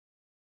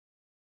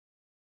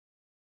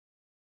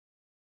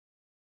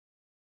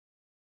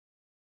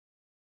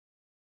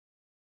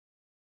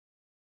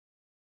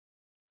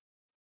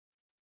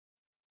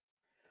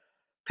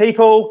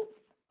People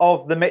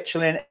of the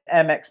Michelin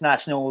MX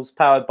Nationals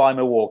powered by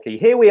Milwaukee.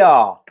 Here we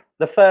are,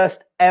 the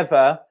first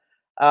ever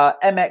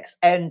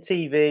MXN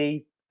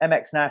TV,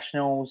 MX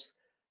Nationals.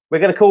 We're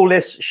going to call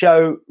this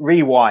show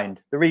Rewind,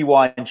 the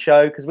Rewind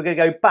Show, because we're going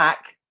to go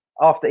back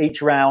after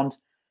each round,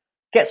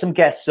 get some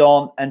guests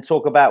on and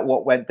talk about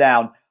what went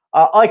down.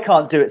 I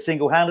can't do it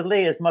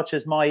single-handedly as much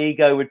as my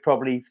ego would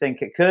probably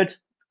think it could.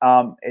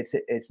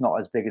 It's not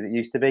as big as it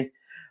used to be.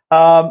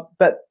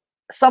 But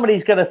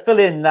somebody's going to fill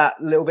in that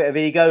little bit of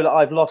ego that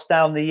I've lost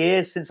down the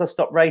years since I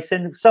stopped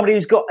racing. Somebody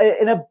who's got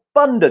in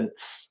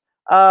abundance.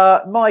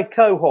 My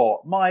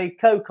cohort, my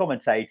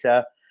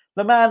co-commentator,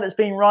 the man that's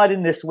been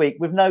riding this week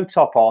with no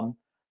top on,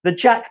 the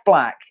Jack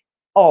Black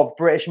of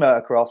British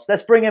Motocross.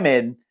 Let's bring him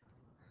in.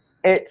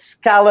 It's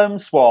Callum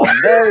Swan.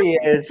 There he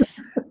is.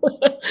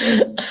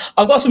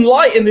 I've got some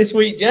lighting this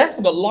week, Jeff.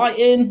 I've got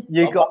lighting.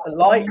 You got the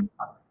light.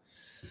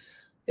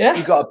 Yeah.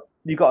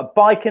 You got a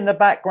bike in the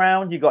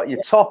background. You got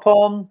your top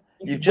on.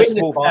 You've just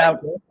walked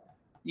out.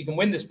 You can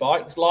win this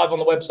bike. It's live on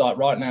the website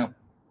right now.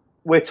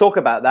 We'll talk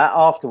about that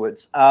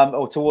afterwards,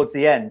 or towards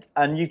the end.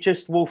 And you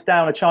just wolfed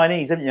down a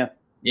Chinese, haven't you?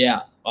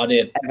 Yeah, I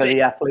did.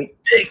 Heavily athlete.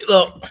 Big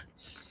look.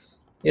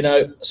 You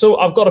know, so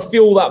I've got to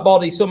fuel that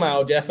body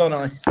somehow, Jeff, haven't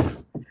I?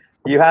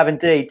 You have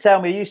indeed.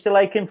 Tell me, are you still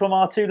aching from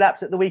our 2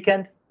 laps at the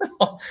weekend?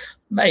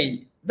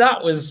 Mate,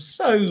 that was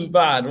so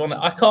bad,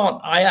 wasn't it?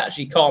 I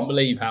actually can't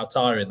believe how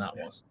tiring that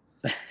was.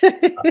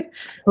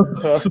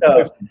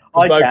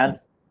 I can.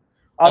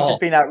 I've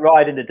just been out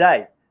riding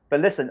today.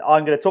 But listen,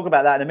 I'm going to talk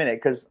about that in a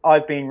minute because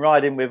I've been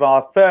riding with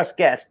our first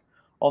guest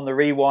on the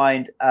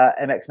Rewind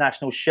MX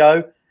National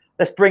show.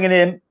 Let's bring him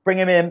in,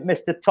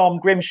 Mr. Tom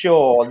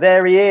Grimshaw.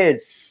 There he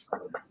is.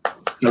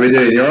 How are we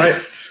doing? You all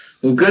right?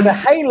 All good? Got a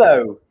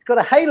halo. He's got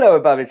a halo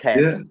above his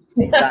head.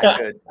 Yeah. That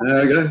good.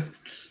 There we go.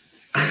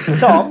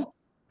 Tom,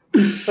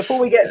 before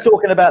we get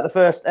talking about the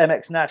first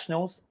MX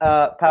Nationals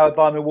powered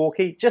by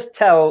Milwaukee, just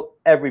tell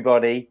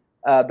everybody,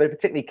 but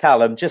particularly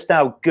Callum, just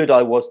how good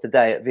I was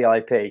today at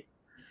VIP.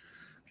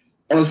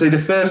 Honestly,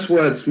 the first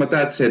words my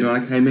dad said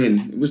when I came in,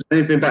 it wasn't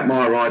anything about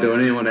my rider or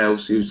anyone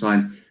else. He was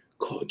saying,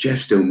 God,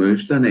 Jeff still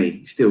moves, doesn't he?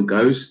 He still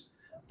goes.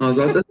 I was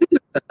like,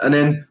 and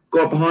then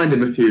got behind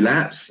him a few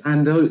laps,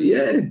 and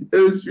yeah,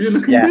 you're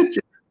looking good,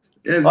 Jeff.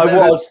 Yeah,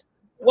 I was.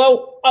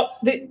 Well,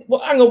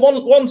 hang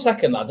on one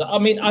second, lads. I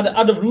mean, I'd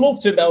have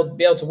loved to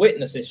be able to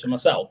witness this for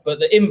myself, but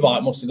the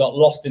invite must have got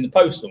lost in the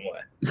post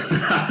somewhere.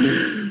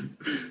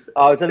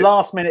 Oh, it was a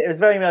last minute. It was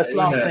very much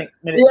last minute.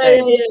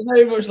 Yeah,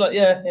 very much like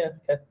okay.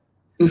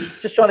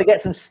 Just trying to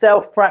get some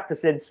stealth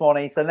practice in,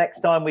 Swanee. So next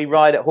time we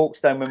ride at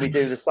Hawkstone when we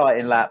do the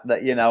sighting lap, that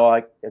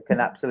I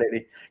can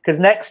absolutely. Because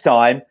next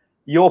time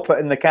you're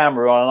putting the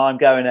camera on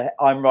and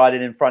I'm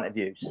riding in front of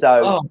you.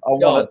 So I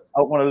want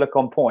to look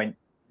on point.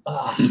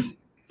 That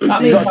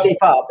means I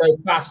go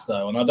fast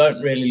though, and I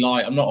don't really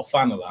like. I'm not a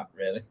fan of that,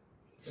 really.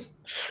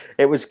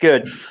 It was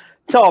good,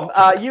 Tom.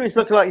 You was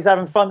looking like he's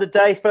having fun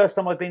today. First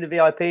time I've been to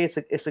VIP.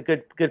 It's a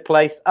good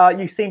place.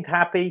 You seemed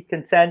happy,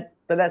 content.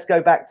 But let's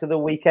go back to the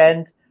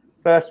weekend.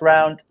 First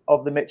round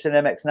of the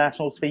Michelin MX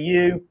Nationals for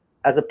you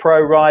as a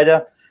pro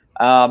rider.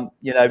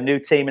 New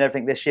team and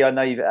everything this year. I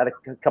know you've had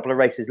a couple of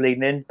races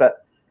leading in,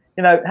 but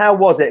how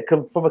was it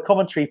from a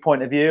commentary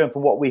point of view and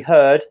from what we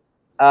heard?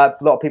 A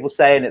lot of people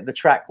saying that the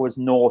track was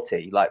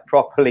naughty, like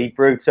properly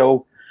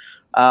brutal.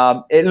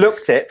 It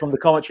looked it from the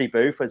commentary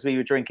booth as we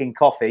were drinking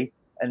coffee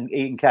and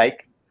eating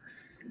cake.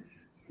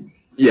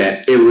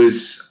 Yeah, it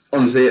was.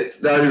 Honestly,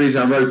 the only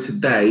reason I rode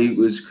today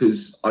was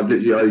because I've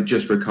literally only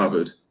just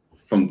recovered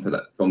from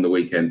the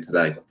weekend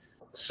today.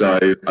 So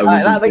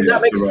that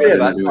makes 3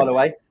 of us, by the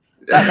way.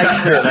 That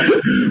makes 3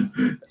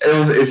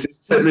 of us. It's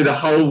just took me the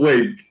whole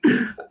week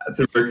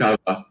to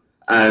recover.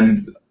 And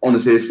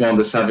honestly, it's one of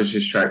the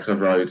savagest tracks I've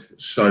rode.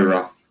 So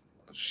rough.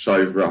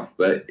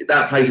 But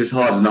that place is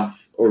hard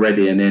enough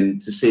already. And then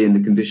to see in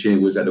the condition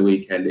it was at the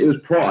weekend, it was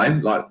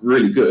prime, like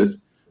really good.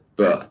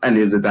 But at the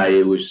end of the day,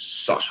 it was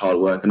such hard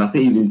work. And I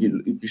think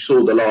even if you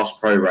saw the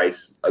last pro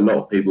race, a lot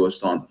of people were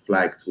starting to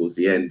flag towards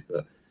the end.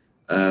 But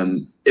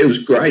it was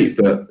great.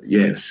 But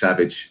yeah,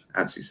 savage,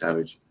 absolutely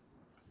savage.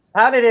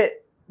 How did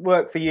it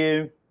work for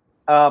you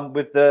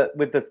with the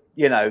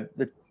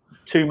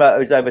 2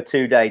 motos over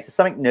 2 days? It's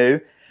something new,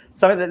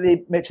 something that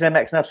the Michelin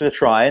MX Nationals are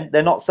trying.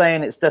 They're not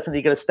saying it's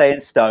definitely going to stay in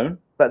stone,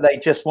 but they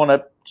just want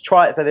to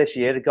try it for this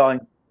year to go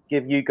and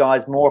give you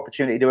guys more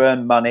opportunity to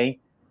earn money.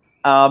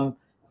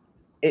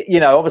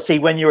 Obviously,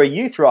 when you're a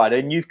youth rider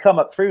and you've come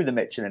up through the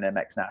Michelin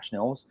MX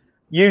Nationals,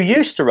 you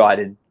used to ride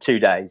in 2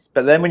 days.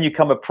 But then when you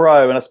come a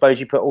pro, and I suppose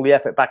you put all the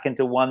effort back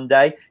into 1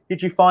 day,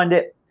 did you find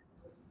it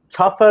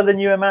tougher than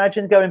you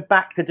imagined going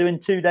back to doing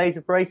 2 days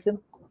of racing?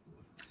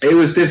 It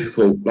was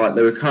difficult. Like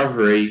the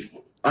recovery,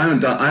 I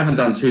haven't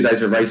done 2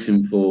 days of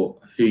racing for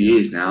a few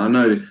years now. I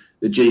know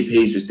the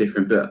GPs was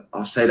different, but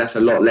I'll say that's a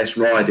lot less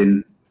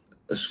riding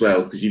as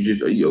well, because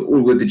you're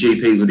all with the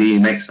GP with the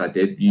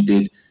EMX. You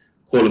did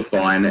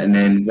qualifying and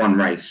then 1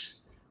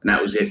 race, and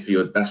that was it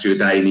for that's your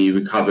day. And you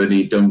recovered and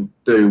you don't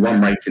do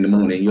 1 race in the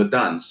morning, you're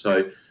done.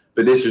 So,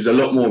 but this was a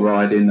lot more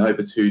riding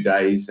over 2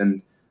 days,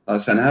 and I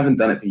was saying I haven't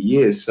done it for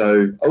years,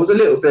 so I was a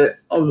little bit.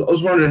 I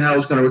was wondering how I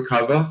was going to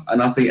recover,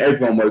 and I think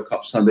everyone woke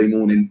up Sunday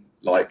morning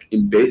like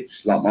in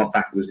bits, like my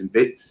back was in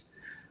bits.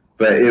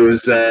 But it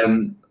was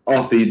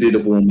after you did a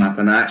warm up,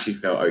 and I actually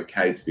felt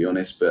okay, to be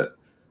honest. But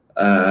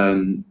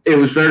it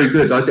was very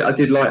good. I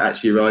did like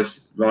actually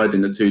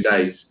riding the 2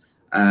 days,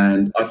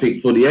 and I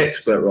think for the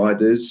expert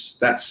riders,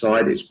 that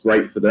side it's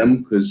great for them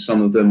because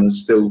some of them are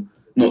still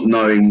not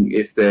knowing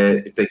if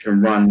they can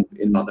run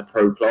in like the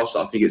pro class.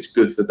 I think it's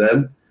good for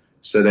them,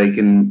 so they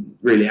can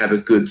really have a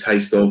good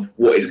taste of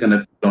what it's going to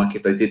be like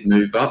if they did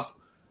move up.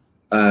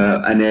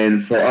 And then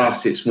for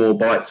us, it's more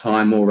bike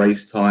time, more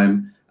race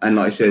time, and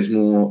like I said,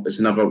 it's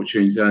another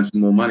opportunity to earn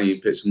some more money.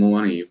 You put some more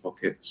money in your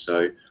pocket,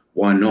 so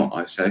why not?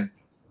 I say.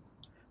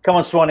 Come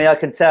on, Swanee, I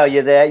can tell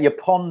you're there. You're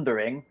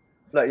pondering.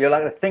 Look, you're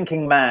like a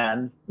thinking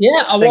man.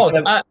 Yeah, I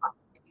was.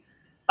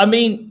 I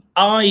mean,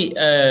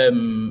 it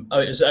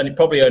was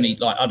probably only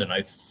like, I don't know,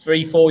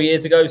 3-4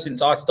 years ago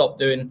since I stopped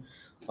doing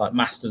like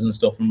masters and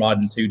stuff and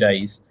riding 2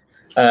 days.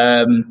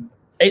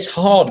 It's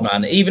hard,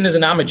 man. Even as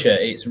an amateur,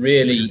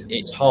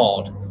 it's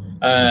hard.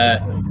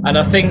 And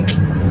I think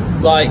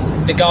like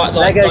the guy,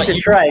 like, there goes your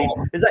train.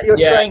 Is that your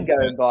train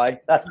going by?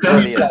 That's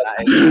brilliant.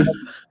 That is.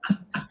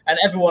 And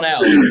everyone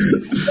else,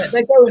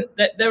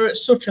 they're at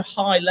such a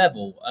high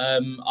level.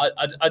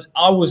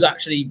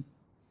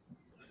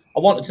 I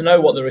wanted to know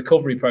what the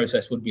recovery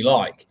process would be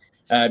like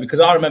because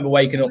I remember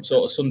waking up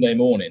sort of Sunday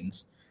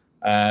mornings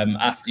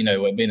after, you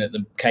know, being at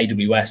the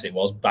KWS, it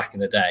was back in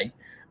the day,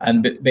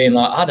 and being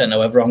like, I don't know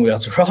whether I'm going to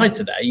be able to ride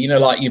today. You know,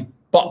 like your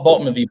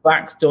bottom of your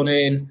back's done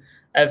in,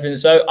 everything.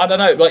 So I don't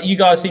know, like you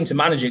guys seem to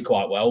manage it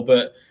quite well,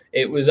 but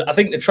I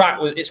think the track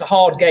it's a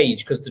hard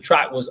gauge because the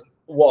track was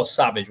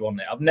savage,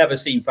 wasn't it? I've never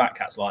seen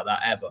FatCats like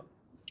that ever.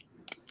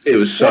 It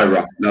was so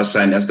rough. I was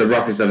saying that's the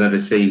roughest I've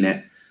ever seen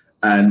it.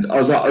 And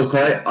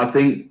I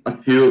think a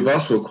few of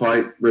us were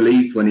quite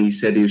relieved when he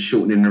said he was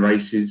shortening the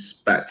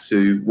races back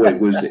to what it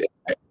was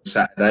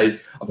Saturday.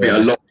 I think a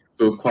lot of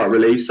people were quite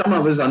relieved. Some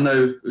of us, I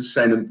know, was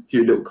saying a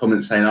few little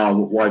comments saying, oh,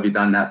 why have you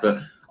done that? But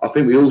I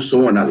think we all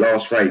saw in that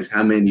last race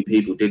how many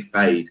people did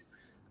fade.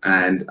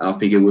 And I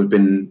think it would have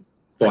been,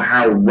 for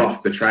how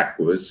rough the track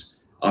was,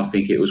 I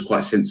think it was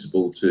quite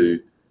sensible to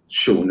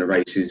shorten the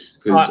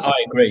races. I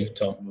agree,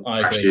 Tom. I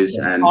agree.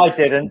 I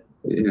didn't.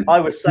 Yeah. I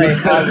was saying,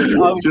 I was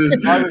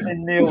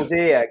in Neil's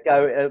ear,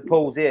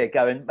 Paul's ear,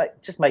 going,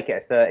 just make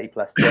it a 30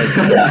 plus.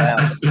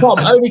 Tom,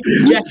 only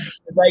congested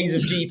the days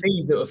of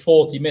GPs that were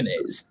 40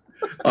 minutes.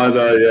 I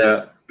know,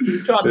 yeah.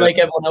 Trying to make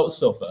everyone else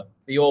suffer.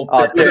 It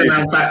wasn't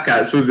around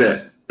FatCats, was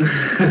it?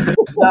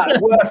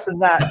 Worse than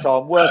that,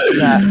 Tom. Worse than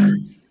that.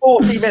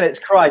 40 minutes,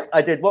 Christ!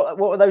 I did. What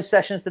were those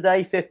sessions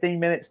today? 15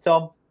 minutes,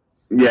 Tom.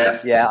 Yeah.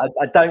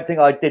 I don't think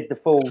I did the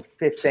full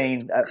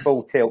 15 at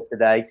full tilt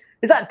today.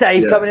 Is that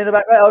Dave coming in the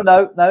background?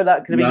 Oh no,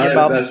 that could have been your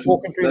mum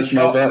walking through the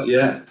shop. Mother,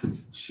 yeah.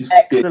 She's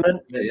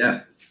excellent.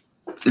 Yeah.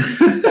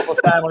 Proper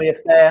family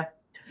affair.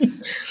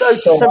 So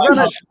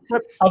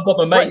I've got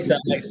my mates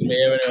sat next to me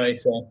here anyway.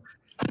 So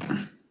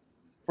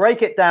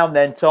break it down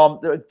then, Tom.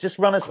 Just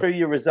run us through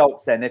your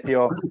results then. If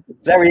you're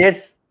there, he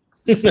is.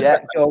 Yeah,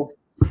 cool.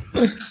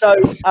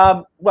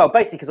 So, well,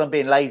 basically, because I'm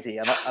being lazy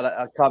and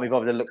I can't be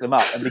bothered to look them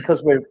up, and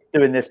because we're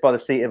doing this by the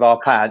seat of our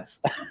pants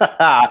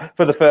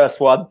for the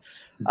first one,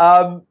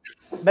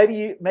 maybe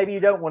you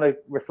don't want to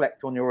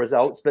reflect on your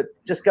results, but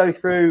just go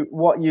through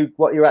what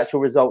your actual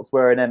results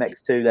were in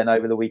MX2 then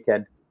over the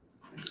weekend.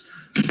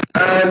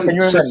 Can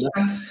you remember?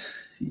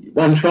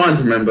 Well, I'm trying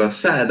to remember.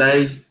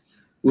 Saturday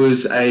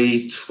was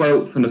a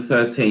 12th and a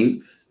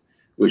 13th,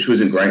 which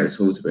wasn't great at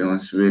all, to be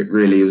honest.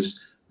 Really, it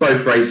was.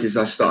 Both races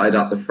I started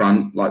up the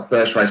front. Like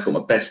first race got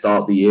my best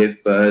start of the year,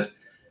 third.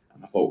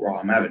 And I thought, right,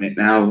 I'm having it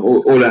now.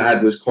 All I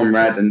had was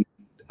Conrad and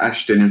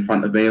Ashton in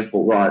front of me. I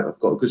thought, right, I've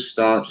got a good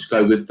start, just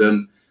go with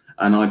them.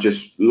 And I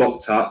just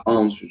locked up,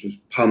 arms were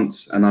just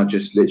pumped, and I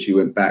just literally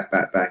went back,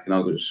 and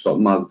I just got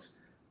mugged.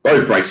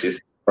 Both races,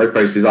 I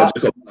just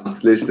got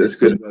mugged. That's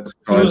good.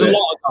 There was a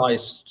lot of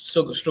guys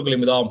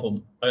struggling with arm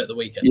pump at the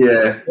weekend.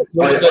 Yeah.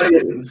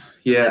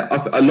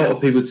 A lot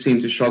of people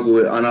seem to struggle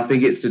with it, and I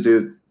think it's to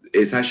do.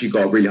 It's actually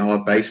got a really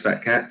hard base,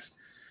 FatCats,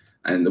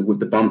 and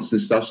with the bumps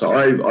and stuff. So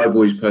I've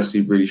always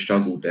personally really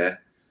struggled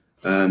there.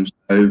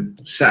 So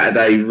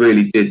Saturday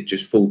really did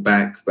just fall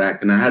back,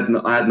 and I had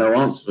no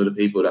answer for the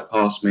people that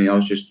passed me. I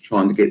was just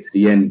trying to get to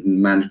the end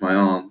and manage my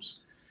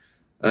arms.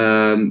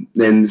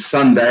 Then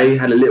Sunday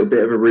had a little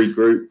bit of a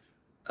regroup,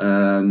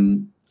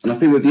 and I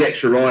think with the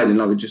extra riding,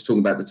 like we were just talking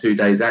about the 2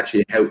 days,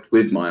 actually helped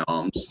with my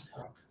arms.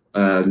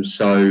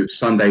 So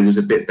Sunday was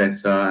a bit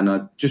better, and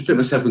I just put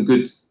myself in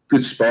good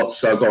spots,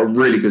 so I got a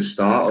really good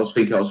start. I was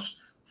thinking I was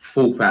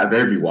fourth out of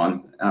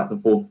everyone out the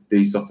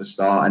 450s off the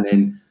start, and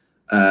then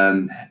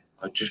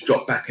I just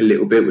dropped back a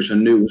little bit, which I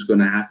knew was going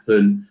to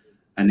happen.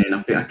 And then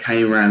I think I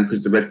came around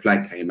because the red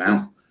flag came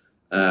out.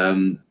 I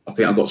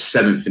think I got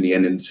 7th in the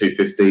end in the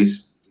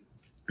 250s.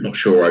 Not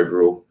sure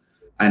overall.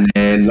 And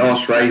then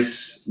last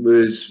race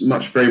was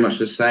very much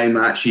the same.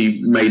 I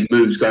actually made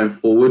moves going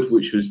forward,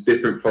 which was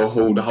different for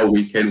the whole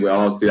weekend, where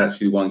I was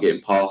actually the one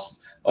getting past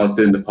I was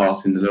doing the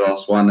passing to the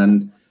last one,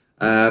 and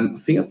I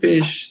think I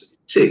finished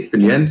 6th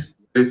in the end.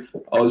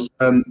 I was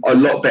a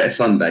lot better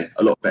Sunday.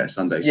 So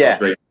yeah. I was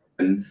very,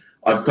 and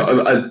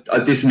I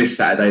dismissed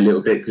Saturday a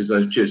little bit because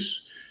I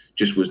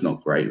just was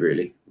not great,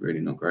 really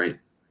not great.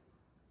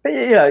 But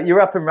you know,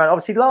 you're up and running.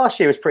 Obviously, last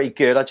year was pretty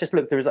good. I just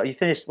looked at the result. You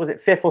finished, was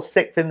it 5th or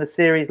 6th in the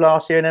series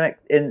last year in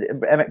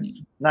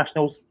MX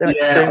Nationals?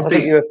 Yeah, I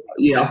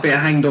think I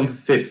hanged on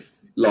for 5th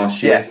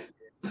last year. Yeah.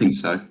 I think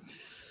so.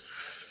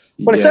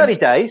 Well, it's early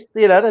days.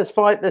 You know, there's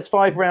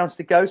 5 rounds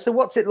to go. So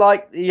what's it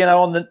like? You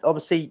know, on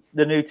obviously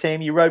the new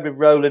team, you rode with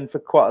Roland for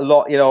quite a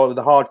lot. You know,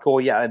 the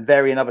hardcore, and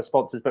varying other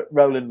sponsors. But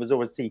Roland was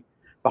obviously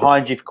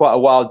behind you for quite a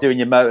while, doing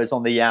your motors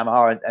on the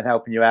Yamaha and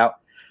helping you out.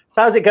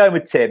 So how's it going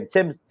with Tim?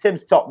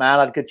 Tim's top man. I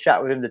had a good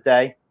chat with him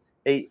today.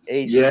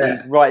 He's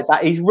right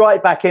back. He's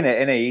right back in it,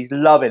 isn't he? He's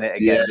loving it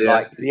again. Yeah.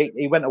 Like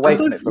he went away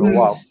from it for a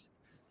while.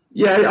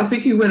 Yeah, I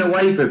think he went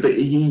away from it, but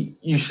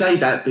you say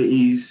that, but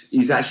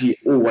he's actually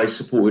always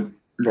supported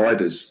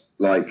riders.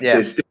 Like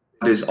there's still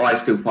riders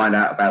I still find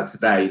out about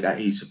today that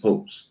he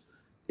supports.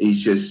 He's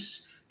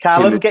just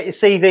Callum, get your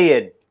CV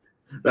in.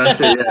 That's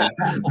it.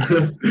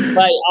 Yeah.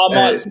 Mate, I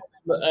might.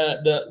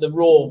 The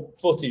raw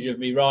footage of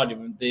me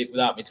riding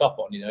without my top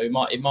on, you know,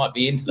 it might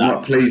be into that.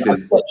 Not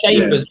pleasing.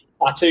 Chambers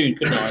tattooed,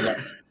 couldn't I? Like,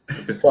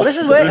 well, this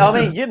is where I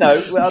mean, you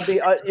know,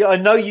 I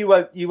know you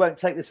won't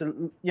take this.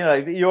 You know,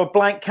 you're a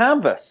blank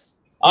canvas.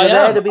 You're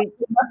there to be.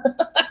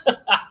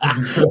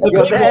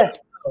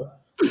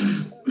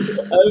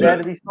 You're there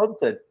to be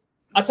sponsored.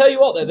 I tell you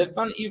what,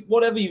 though,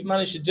 whatever you've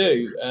managed to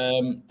do,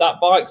 that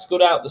bike's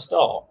good out the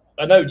start.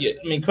 I know. I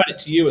mean, credit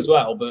to you as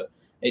well, but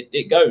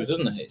it goes,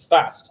 doesn't it? It's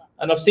fast.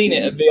 And I've seen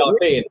it at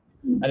VIP,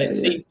 and it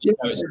seems, you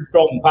know, it's a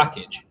strong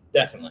package,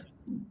 definitely.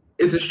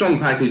 It's a strong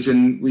package,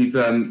 and we've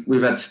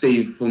had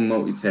Steve from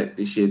Multitech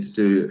this year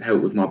to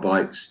help with my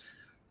bikes.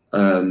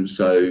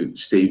 So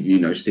Steve, you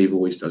know, Steve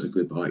always does a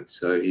good bike,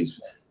 so he's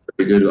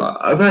very good.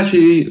 I've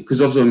actually, because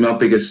obviously my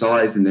bigger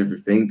size and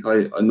everything,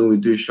 I normally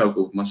do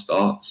struggle with my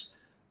starts.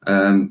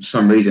 For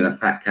some reason at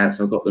FatCat,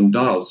 I've got them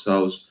dialed,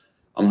 so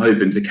I'm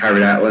hoping to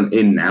carry that one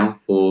in now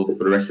for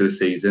the rest of the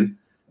season.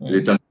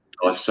 It does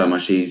life so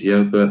much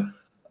easier, but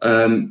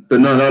no,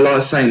 like I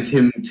was saying,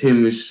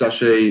 Tim is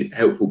such a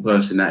helpful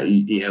person that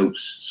he helps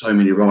so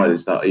many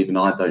riders that even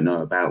I don't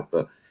know about.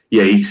 But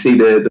yeah, you see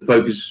the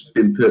focus has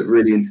been put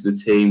really into the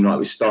team. Like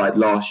we started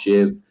last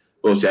year,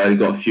 obviously I only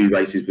got a few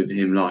races with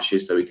him last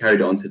year, so we carried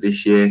it on to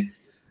this year.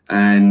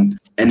 And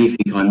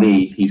anything I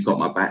need, he's got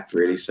my back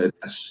really. So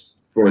that's,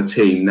 for a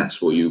team,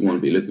 that's what you want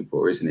to be looking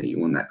for, isn't it? You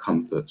want that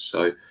comfort.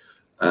 So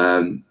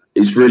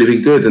it's really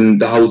been good,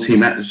 and the whole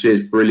team atmosphere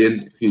is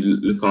brilliant. If you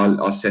look at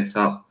our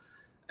setup,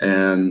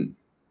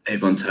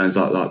 everyone turns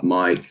up, like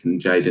Mike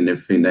and Jade and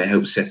everything. They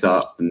help set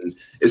up, and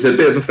it's a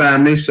bit of a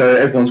family, so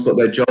everyone's got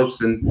their jobs,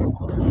 and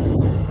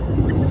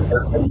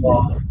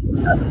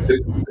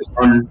it's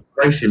fun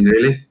racing,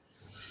 really.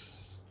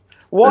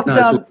 What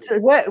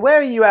where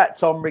are you at,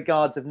 Tom,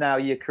 regards of now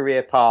your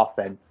career path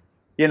then?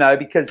 You know,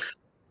 because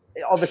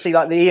obviously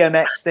like the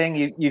EMX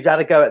thing, you've had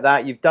a go at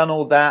that, you've done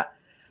all that.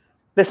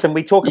 Listen,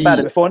 we talk about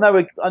it before.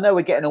 I know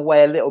we're getting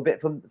away a little bit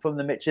from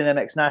the Michelin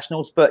MX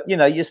Nationals, but you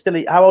know, you're still.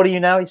 How old are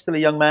you now? You're still a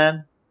young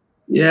man.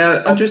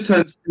 Yeah, I just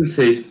turned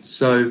 20,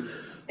 so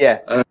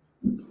yeah,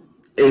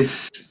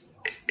 it's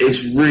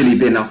really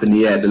been up in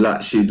the air the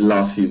last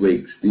few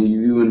weeks.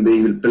 You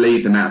wouldn't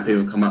believe the amount of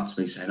people come up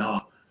to me saying, "Oh,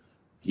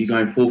 you're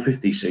going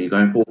 450, so you're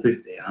going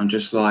 450." And I'm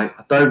just like,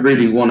 I don't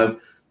really want to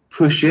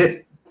push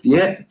it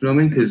yet. You know what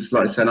I mean? Because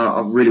like I said,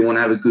 I really want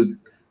to have a good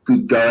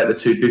go at the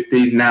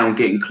 250s. Now I'm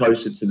getting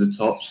closer to the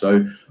top,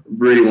 so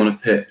really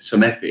want to put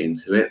some effort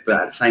into it.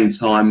 But at the same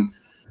time,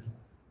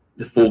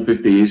 the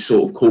 450 is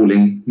sort of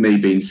calling, me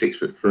being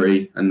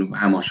 6'3" and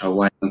how much I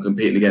weigh and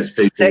competing against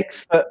people.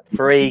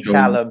 6'3",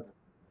 Callum.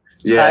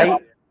 Yeah. Hey,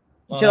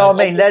 do you know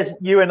what I mean? There's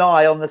you and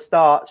I on the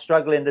start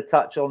struggling to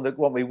touch on the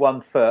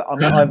 1 foot.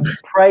 I'm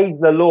praise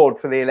the Lord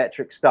for the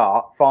electric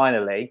start.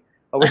 Finally,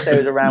 I wish they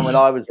was around when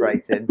I was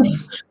racing.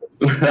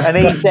 And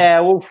he's there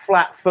all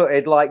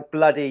flat-footed like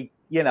bloody,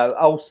 you know,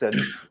 Olsen.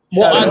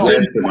 What I'm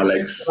doing my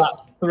legs.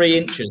 About 3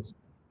 inches.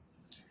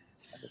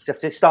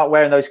 Just start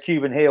wearing those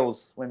Cuban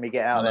heels when we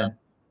get out there.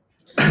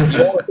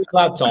 You're a big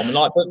lad, Tom.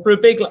 Like, but for a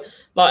big,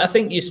 like, I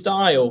think your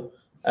style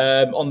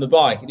on the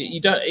bike, you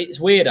don't. It's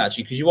weird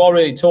actually because you are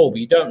really tall, but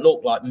you don't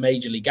look like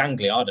majorly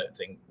gangly. I don't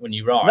think when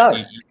you ride.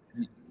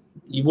 No.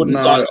 You wouldn't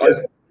like.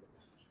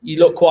 You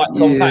look quite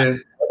compact. Yeah.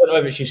 I don't know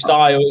if it's your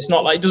style. It's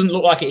not like it doesn't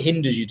look like it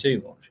hinders you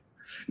too much.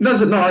 No,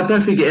 I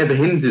don't think it ever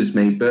hinders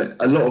me. But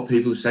a lot of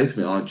people say to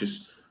me, "I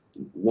just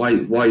why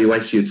are you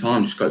wasting your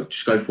time? Just go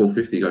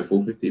 450, go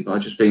 450." But I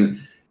just think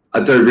I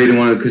don't really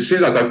want to, because as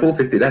soon as I go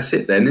 450, that's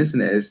it then, isn't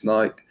it? It's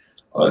like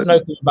there's no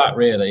coming back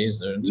really, is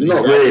there?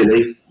 Not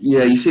really.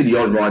 Yeah, you see the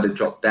odd rider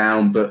drop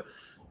down, but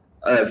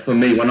for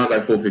me, when I go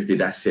 450,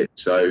 that's it.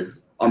 So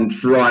I'm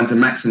trying to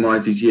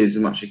maximise these years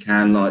as much as I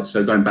can. Like,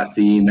 so going back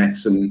to the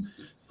EMX, and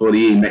for the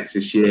EMX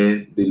this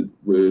year,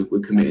 we're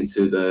committing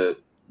to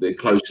the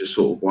closer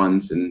sort of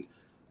ones, and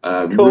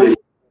cool. really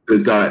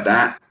good go at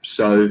that.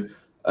 So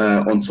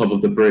on top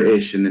of the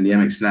British and then the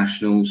MX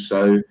Nationals.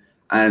 So,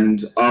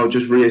 and I'll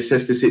just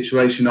reassess the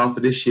situation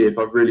after this year. If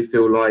I really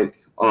feel like,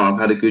 oh, I've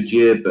had a good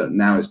year, but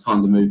now it's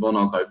time to move on,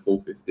 I'll go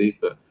 450.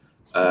 But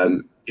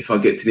if I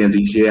get to the end of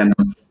this year and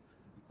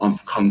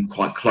I've come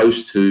quite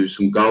close to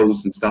some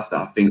goals and stuff that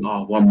I think,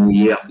 oh, one more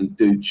year I can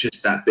do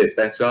just that bit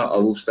better, I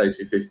will stay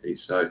 250.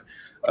 So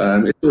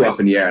it's all up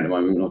in the air at the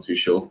moment. We're not too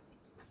sure.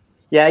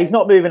 Yeah, he's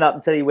not moving up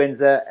until he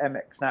wins a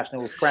MX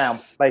Nationals crown,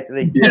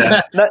 basically.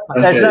 Yeah.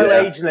 There's no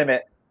age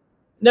limit.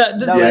 No,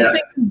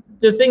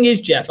 the thing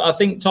is, Jeff, I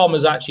think Tom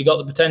has actually got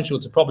the potential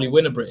to probably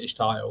win a British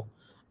title.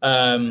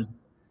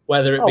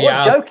 Whether it be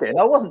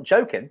I wasn't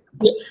joking.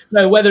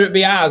 No, whether it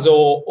be ours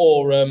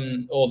or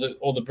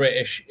the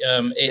British,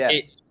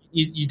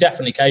 you're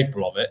definitely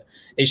capable of it.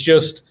 It's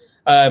just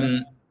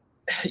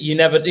you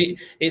never.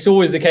 It's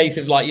always the case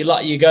of like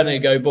you're going to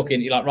go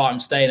booking. You're like, right, I'm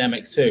staying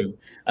MX2,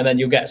 and then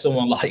you'll get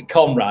someone like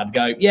Conrad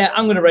go, yeah,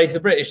 I'm going to race the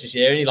British this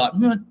year, and you're like,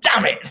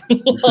 damn it.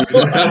 It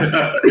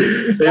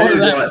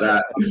is like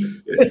that.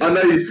 I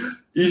know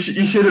you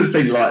shouldn't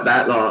think like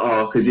that, like,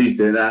 oh, because he's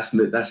doing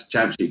that's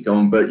championship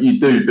gone, but you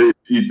do.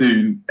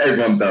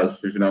 Everyone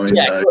does, if you know what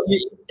I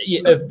mean.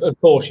 Yeah,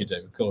 of course you do.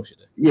 Of course you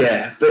do.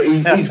 Yeah, but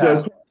he's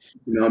well,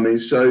 you know what I mean.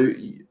 So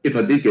if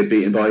I did get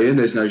beaten by him,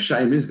 there's no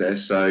shame, is there?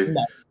 So.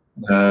 No.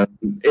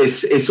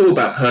 It's all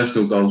about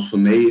personal goals for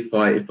me.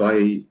 If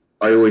I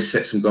always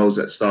set some goals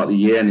at the start of the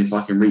year, and if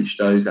I can reach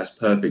those, that's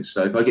perfect.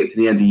 So if I get to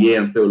the end of the year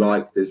and feel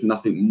like there's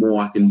nothing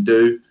more I can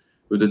do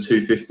with the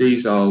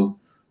 250s,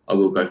 I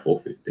will go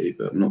 450,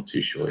 but I'm not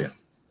too sure yet.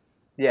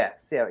 Yeah,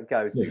 see how it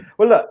goes. Yeah.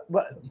 Well,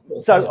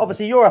 look. So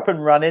obviously you're up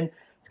and running.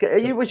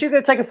 Was you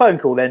going to take a phone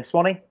call then,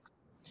 Swanee?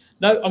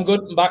 No, I'm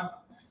good. I'm back.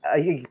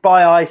 You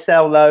buy high,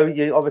 sell low.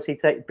 You obviously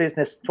take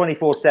business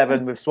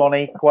 24/7 with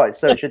Swanee. Quite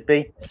so it should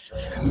be.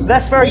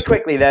 Let's very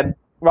quickly then.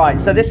 Right.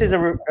 So this is a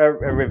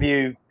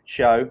review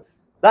show.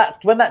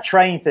 When that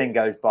train thing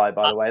goes by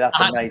the way, that's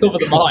amazing. Cover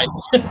the mic.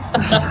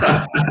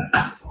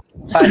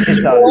 That is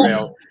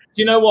unreal.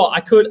 Do you know what? I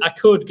could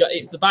go.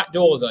 It's the back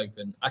door's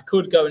open. I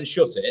could go and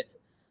shut it,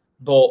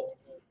 but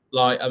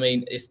like, I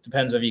mean, it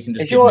depends whether you can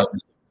just.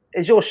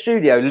 Is your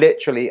studio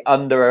literally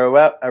under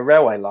a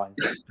railway line?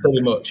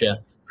 Pretty much, yeah.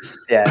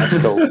 Yeah,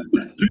 that's cool.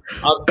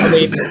 I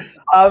mean,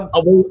 I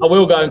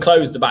will go and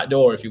close the back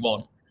door if you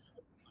want.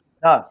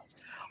 No,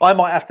 I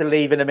might have to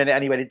leave in a minute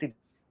anyway to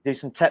do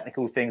some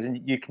technical things,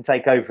 and you can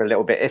take over a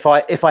little bit if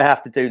I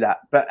have to do that.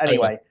 But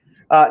anyway,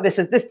 this.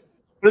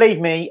 Believe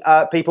me,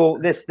 people,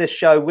 this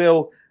show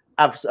will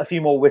have a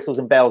few more whistles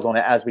and bells on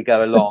it as we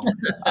go along,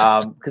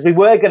 because we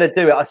were going to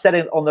do it. I said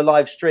it on the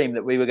live stream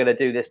that we were going to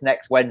do this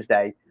next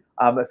Wednesday.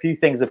 A few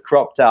things have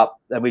cropped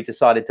up, and we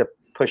decided to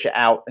push it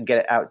out and get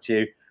it out to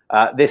you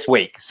this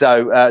week.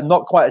 So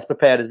not quite as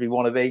prepared as we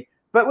want to be,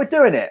 but we're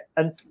doing it.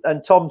 And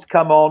Tom's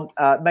come on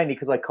mainly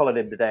because I collared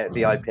him today at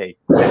VIP.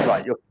 That's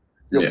right,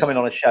 you're coming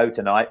on a show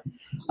tonight.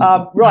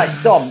 Right,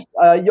 Tom,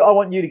 I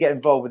want you to get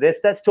involved with this.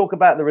 Let's talk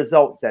about the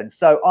results then.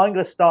 So I'm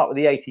going to start with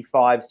the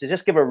 85s to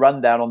just give a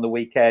rundown on the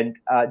weekend.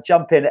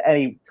 Jump in at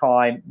any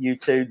time, you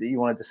two, that you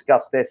want to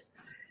discuss this.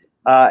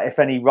 If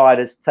any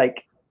riders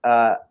take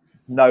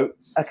note.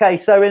 Okay,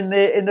 so in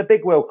the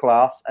big wheel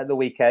class at the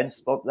weekend,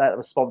 that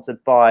was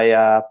sponsored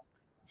by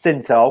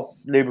Synthol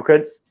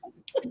Lubricants.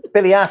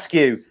 Billy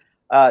Askew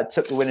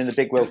took the win in the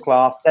big wheel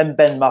class. Then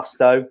Ben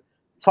Musto,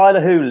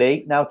 Tyler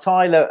Hooley. Now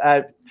Tyler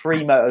had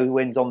 3 moto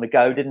wins on the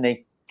go, didn't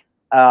he?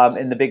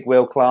 In the big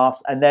wheel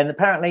class, and then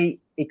apparently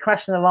he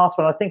crashed in the last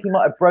one. I think he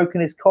might have broken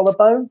his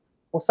collarbone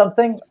or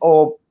something,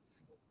 or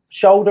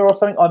shoulder or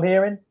something. I'm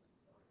hearing.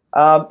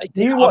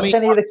 Do you watch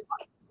any of the?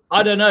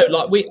 I don't know.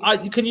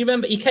 Like can you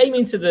remember? He came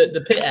into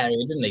the pit area,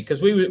 didn't he?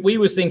 Because we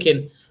was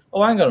thinking,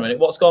 oh, hang on a minute,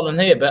 what's gone on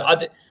here?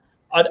 But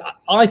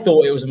I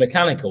thought it was a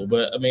mechanical,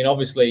 but I mean,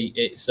 obviously,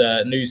 it's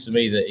news to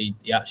me that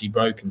he actually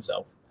broke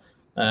himself.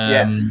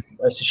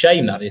 It's a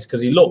shame that is,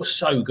 because he looks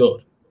so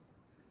good.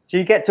 Do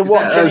you get to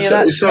watch any of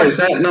that? Sorry, is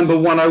that number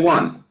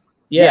 101?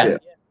 Yeah.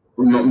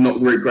 I'm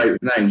not really great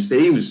with names.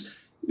 See,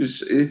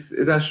 if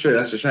that's true,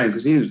 that's a shame,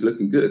 because he was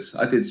looking good.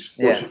 I did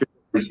watch a few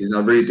races,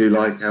 and I really do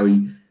like how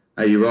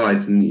he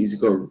rides, and he's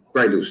got a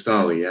great little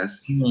style he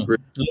has.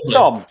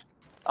 Tom,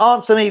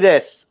 answer me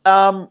this,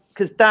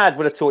 because Dad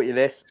would have taught you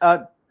this.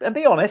 And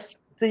be honest,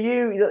 do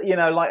you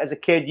know, like as a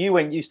kid, you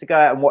used to go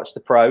out and watch the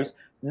pros.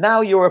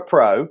 Now you're a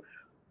pro.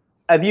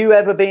 Have you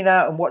ever been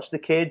out and watched the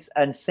kids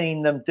and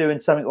seen them doing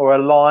something or a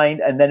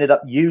line and ended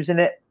up using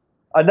it?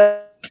 I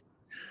know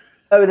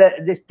that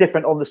it's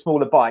different on the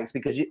smaller bikes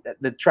because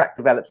the track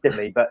develops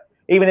differently. But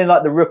even in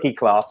like the rookie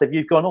class, if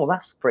you've gone, oh,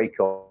 that's pretty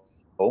cool,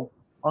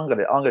 I'm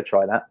gonna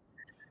try that.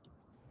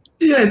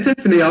 Yeah,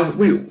 definitely. I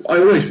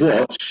always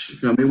watch.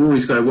 I mean, we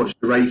always go watch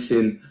the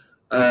racing.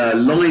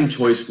 Line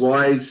choice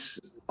wise,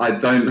 I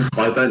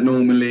don't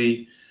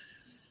normally.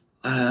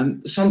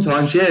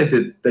 Sometimes,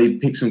 they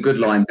pick some good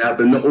lines out,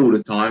 but not all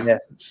the time. Yeah.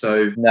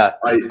 So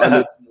I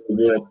look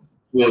more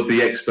towards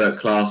the expert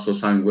class or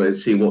something where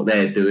see what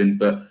they're doing.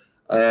 But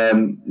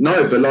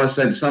No, but like I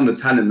said, some of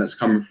the talent that's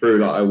coming through,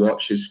 like I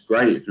watch, is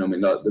great. You know what I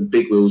mean? Like the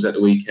big wheels at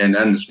the weekend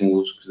and the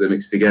smalls, because they're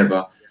mixed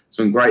together.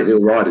 Some great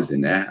little riders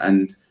in there,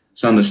 and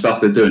some of the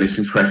stuff they're doing is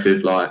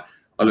impressive. Like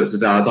I looked at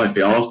that, I don't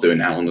think I was doing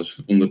that on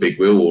the big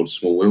wheel or the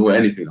small wheel or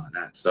anything like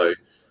that. So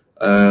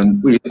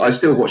I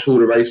still watch all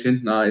the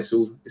racing. No, it's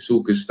all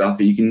good stuff.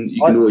 You can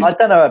always. I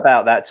don't know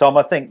about that, Tom.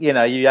 I think you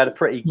had a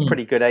pretty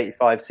good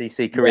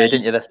 85cc career,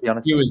 didn't you? Let's be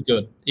honest. He was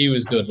good. He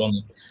was good,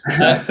 wasn't he?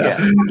 I'll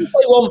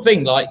say one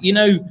thing, like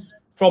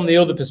from the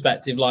other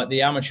perspective, like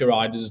the amateur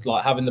riders,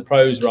 like having the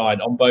pros ride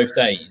on both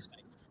days.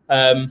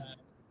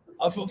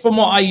 From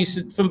what I used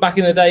to, from back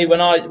in the day when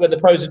the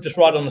pros would just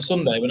ride on a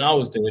Sunday when I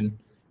was doing,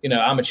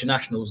 amateur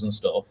nationals and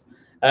stuff,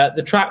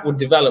 the track would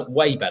develop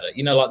way better.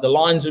 Like the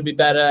lines would be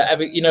better.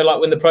 Like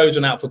when the pros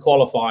went out for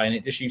qualifying,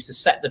 it just used to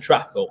set the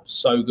track up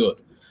so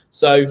good.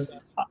 So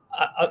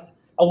I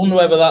wonder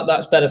whether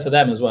that's better for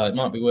them as well. It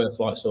might be worth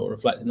like sort of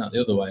reflecting that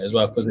the other way as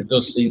well, because it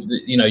does seem,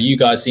 you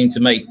guys seem to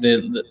make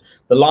the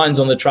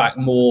lines on the track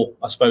more,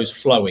 I suppose,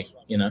 flowy.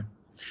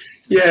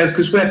 Yeah,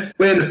 because where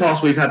in the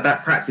past we've had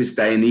that practice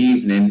day in the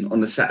evening on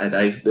the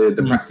Saturday,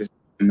 the practice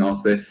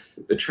after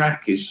the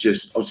track is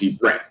just obviously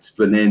wrecked,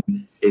 but then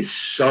it's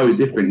so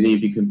different. And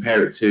if you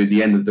compare it to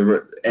the end of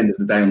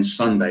the day on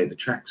Sunday, the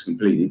track's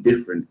completely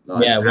different.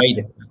 Like, yeah, way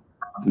different.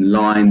 And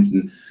lines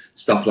and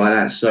stuff like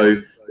that.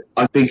 So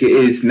I think it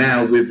is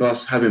now with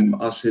us having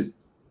us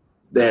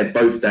there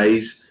both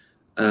days.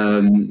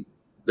 The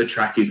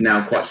track is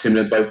now quite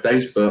similar both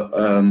days, but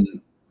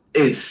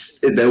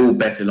they're all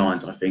better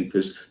lines, I think,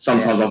 because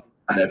sometimes I've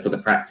been there for the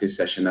practice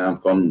session and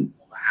I've gone,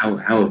 how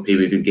have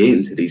people even get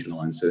into these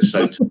lines? They're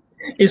so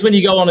it's when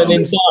you go on an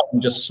inside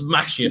and just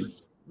smash your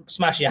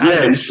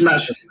hand.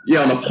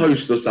 On a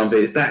post or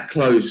something. It's that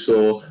close,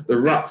 or the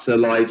ruts are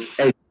like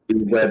edgy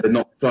where they're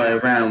not flying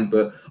around.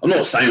 But I'm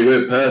not saying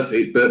we're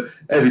perfect, but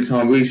every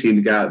time we seem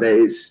to go out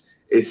there,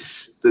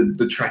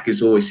 the track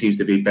always seems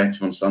to be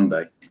better on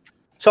Sunday.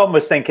 Tom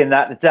was thinking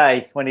that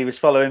today when he was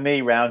following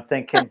me round,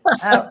 thinking,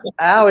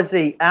 how has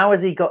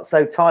he got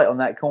so tight on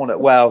that corner?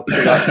 Well,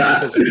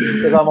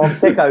 because I'm on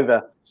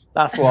pickover.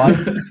 That's why.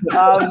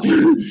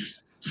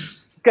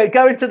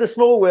 Going to the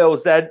small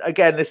wheels then.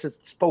 Again, this is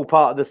all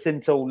part of the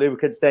Syntal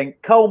lubricants thing.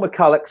 Cole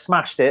McCulloch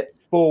smashed it.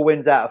 4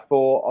 wins out of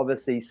 4.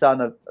 Obviously, son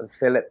of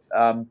Philip,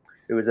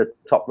 who was a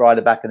top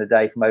rider back in the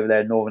day from over there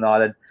in Northern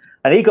Ireland.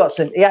 And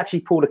he actually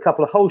pulled a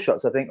couple of hole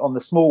shots, I think, on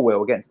the small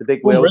wheel against the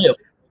big wheel.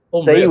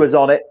 So he was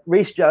on it.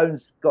 Reece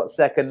Jones got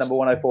second, number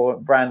 104.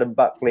 Brandon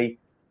Buckley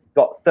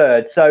got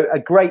third. So a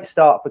great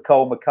start for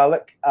Cole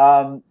McCulloch.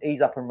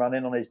 He's up and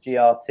running on his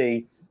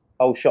GRT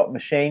whole shot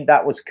machine.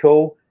 That was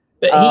cool.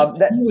 But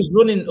he was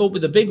running up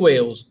with the big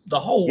wheels the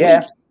whole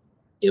week.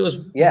 It was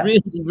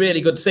really,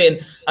 really good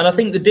seeing. And I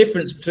think the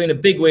difference between a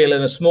big wheel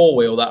and a small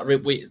wheel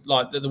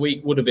the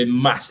week would have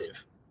been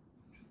massive.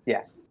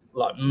 Yeah.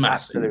 Like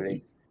massive.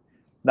 Absolutely.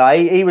 No,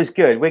 he was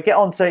good. We'll get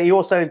on to, he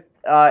also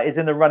is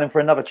in the running for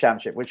another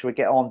championship, which we'll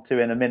get on to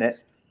in a minute.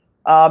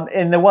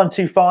 In the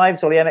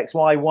 125s or the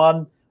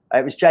MXY1,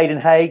 it was Jaden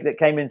Haig that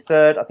came in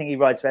third. I think he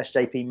rides for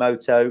SJP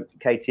Moto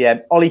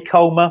KTM. Ollie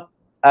Colmer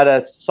had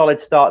a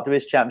solid start to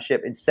his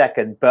championship in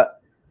second,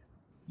 but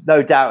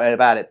no doubt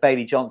about it,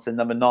 Bailey Johnson,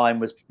 number 9,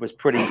 was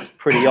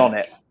pretty on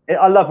it.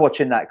 I love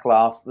watching that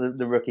class,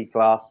 the rookie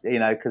class,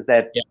 because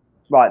they're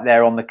right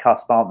there on the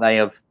cusp, aren't they,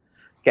 of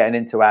getting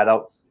into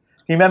adults.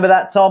 You remember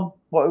that, Tom?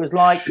 What it was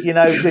like,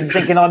 been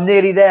thinking, I'm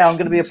nearly there, I'm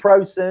going to be a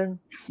pro soon.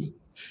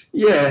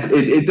 Yeah,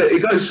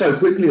 it goes so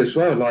quickly as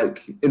well.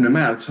 Like in the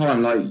amount of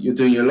time, like you're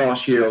doing your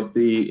last year in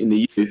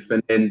the youth,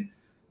 and then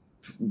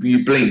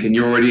you blink and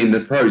you're already in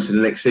the pros for the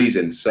next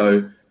season.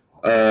 So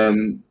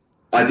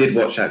I did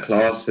watch that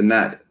class, and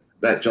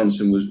that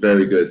Johnson was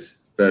very good,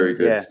 very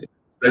good. Yeah.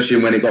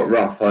 Especially when it got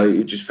rough,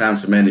 he just found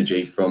some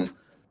energy from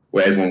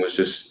where everyone was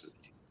just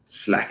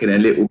slacking a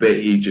little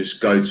bit. He just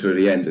go to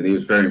the end, and he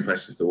was very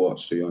impressive to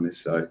watch, to be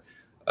honest. So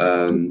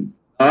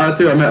I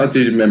do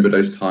remember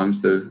those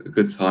times, the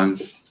good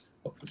times,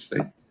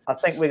 obviously. I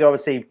think we're going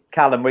to see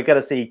Callum. We're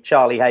going to see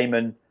Charlie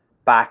Heyman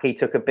back. He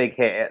took a big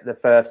hit at the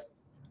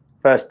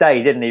first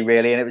day, didn't he?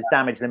 Really, and it was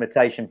damage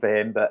limitation for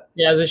him. But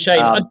yeah, it's a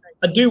shame.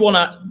 I do want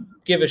to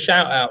give a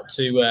shout out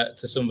to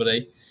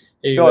somebody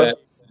who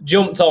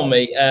jumped on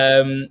me.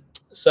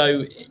 So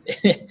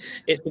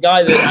it's the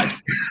guy that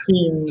actually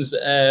tunes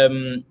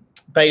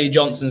Bailey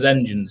Johnson's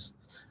engines,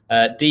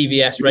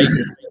 DVS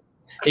Racing.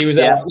 He was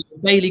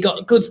Bailey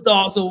got good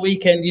starts all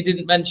weekend. You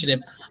didn't mention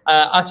him.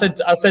 I said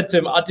to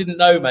him, I didn't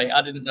know, mate.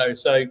 I didn't know.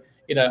 So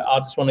I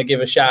just want to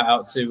give a shout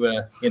out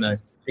to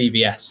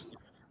DVS.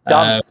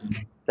 Done.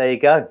 There you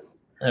go.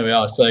 There we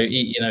are. So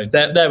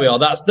there we are.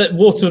 That's the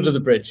water under the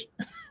bridge.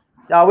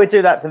 We'll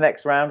do that for the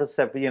next round. As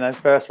I said,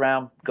 first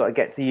round, got to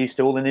get used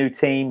to all the new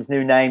teams,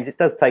 new names. It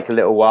does take a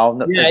little while,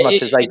 not as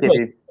much as they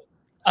did.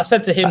 I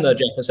said to him though,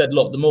 Jeff, I said,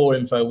 look, the more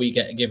info we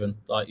get given,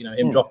 like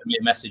him dropping me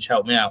a message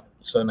helped me out.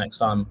 So next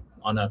time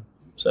I know.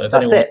 So if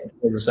anyone wants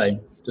to do the same,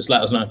 just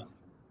let us know.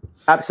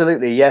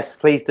 Absolutely, yes.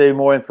 Please do.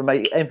 More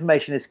information.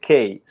 Information is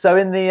key. So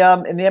in the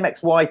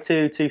MXY2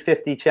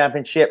 250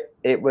 Championship,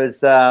 it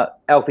was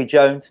Alfie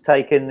Jones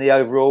taking the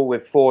overall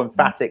with 4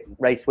 emphatic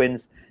race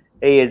wins.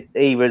 He's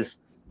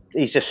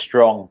just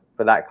strong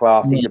for that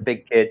class. He's a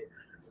big kid,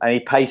 and he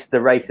paced the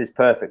races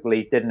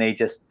perfectly, didn't he?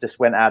 Just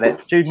went at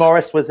it. Jude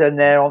Morris was in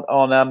there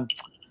on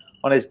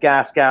his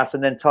gas,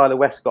 and then Tyler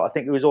Westcott, I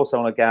think he was also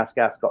on a gas,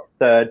 got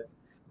third.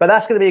 But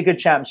that's going to be a good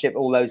championship.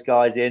 All those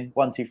guys in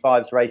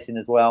 125s racing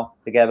as well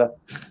together.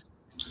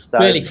 So,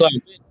 really close,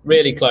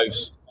 really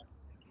close.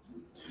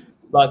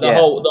 Like the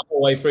whole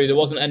way through, there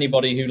wasn't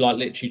anybody who like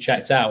literally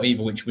checked out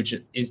either, which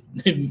is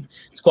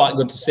it's quite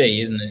good to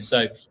see, isn't it?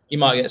 So you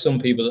might get some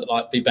people that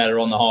like be better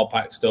on the hard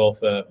pack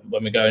stuff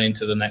when we're going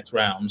into the next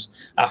rounds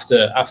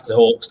after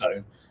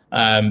Hawkstone.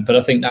 But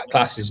I think that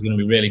class is going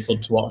to be really fun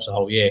to watch the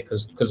whole year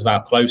because of how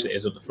close it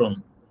is at the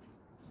front.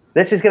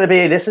 This is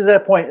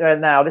a point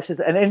now. This is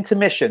an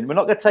intermission. We're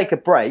not going to take a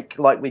break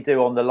like we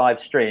do on the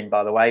live stream,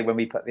 by the way, when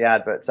we put the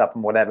adverts up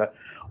and whatever.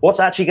 What's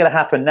actually going to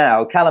happen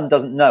now, Callum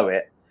doesn't know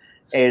it,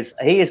 is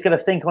he is going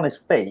to think on his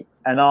feet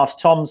and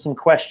ask Tom some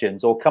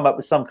questions or come up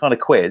with some kind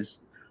of quiz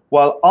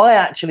while I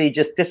actually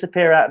just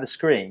disappear out of the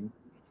screen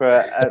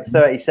for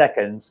 30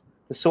 seconds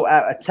to sort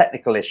out a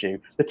technical issue.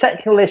 The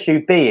technical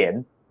issue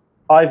being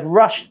I've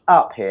rushed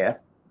up here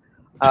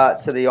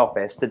to the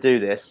office to do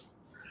this.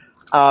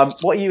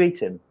 What are you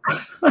eating?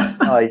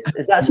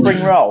 Is that a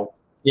spring roll?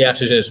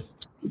 Yes, it is.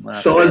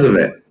 Size of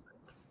it.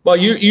 Well,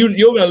 you're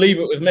going to leave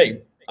it with me.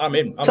 I'm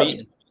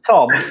eating.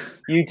 Tom,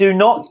 you do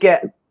not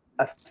get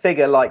a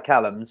figure like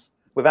Callum's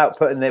without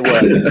putting their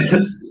work in.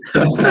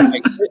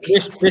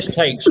 this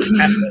takes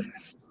effort.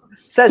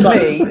 Says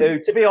me, who,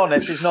 to be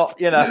honest, is not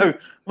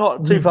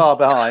not too far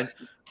behind.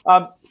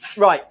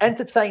 Right,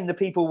 entertain the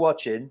people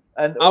watching.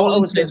 And all I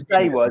was going to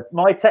say was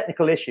my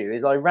technical issue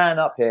is I ran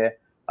up here.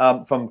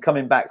 From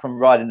coming back from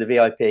riding the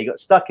VIP, got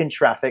stuck in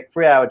traffic,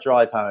 3-hour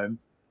drive home.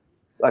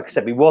 Like I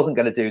said, we wasn't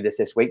going to do this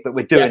week, but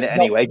we're doing it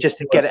anyway, just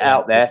to get it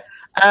out there.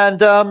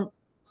 And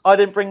I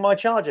didn't bring my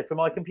charger for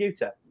my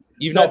computer.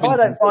 If I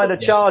don't find a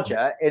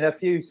charger in a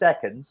few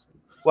seconds,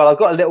 well, I've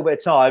got a little bit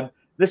of time.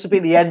 This will be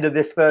the end of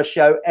this first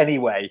show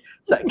anyway.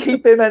 So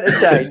keep him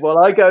entertained while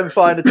I go and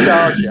find a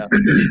charger.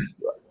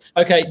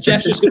 Okay,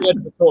 Jeff's just going to go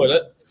to the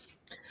toilet.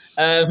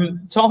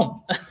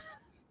 Tom.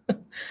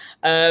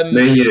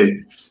 Me and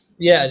you.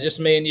 Yeah, just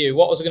me and you.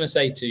 What was I going to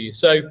say to you?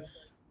 So,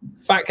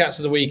 FatCats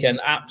of the weekend,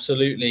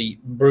 absolutely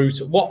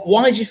brutal.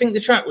 Why do you think the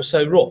track was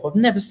so rough? I've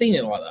never seen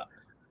it like that.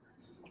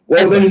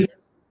 Well,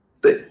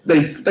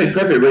 they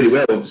prep it really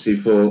well, obviously,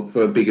 for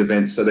a big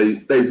event. So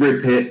they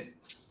rip it,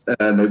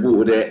 and they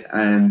watered it,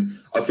 and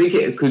I think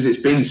because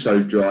it's been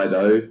so dry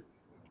though,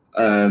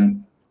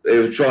 it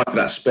was dry for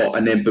that spot.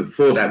 And then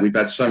before that, we've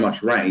had so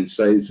much rain,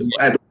 so it's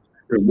had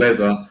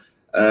weather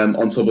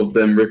on top of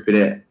them ripping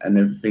it and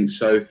everything.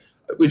 So.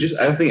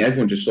 I think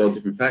everyone just saw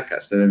different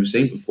FatCats they've never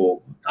seen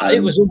before. It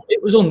was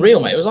unreal,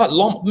 mate. It was like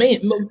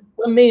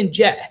when me and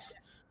Jeff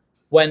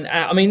went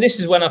out. I mean, this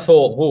is when I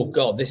thought, oh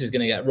God, this is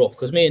going to get rough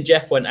because me and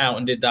Jeff went out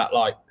and did that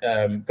like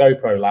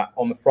GoPro lap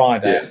on the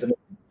Friday afternoon.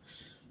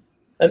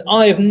 And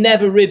I have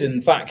never ridden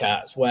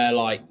FatCats where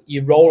like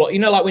you roll,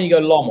 like when you go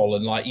Lommel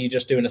and like you're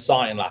just doing a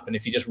sighting lap, and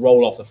if you just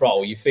roll off the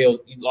throttle, you feel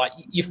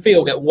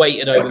get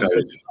weighted over the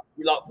foot.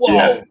 You're like,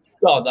 whoa,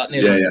 God, that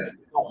nearly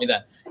got me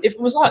there. If it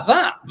was like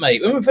that,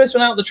 mate, when we first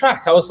went out the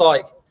track, I was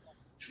like,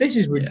 this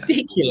is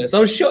ridiculous. I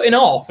was shutting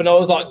off and I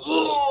was like,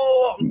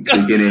 oh,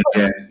 God.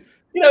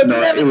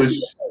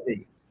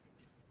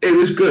 It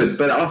was good,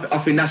 but I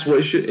think that's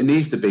what it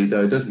needs to be,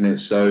 though, doesn't it?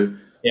 So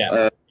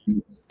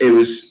it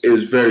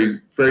was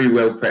very, very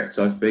well prepped,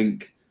 I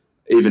think,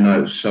 even though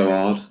it was so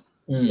hard.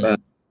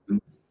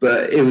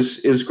 But it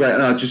was great.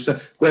 And I just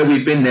where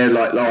we've been there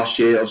like last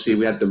year, obviously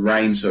we had the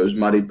rain, so it was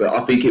muddy. But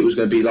I think it was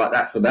going to be like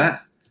that for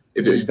that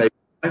if it stayed.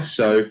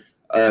 So,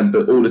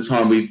 but all the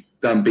time we've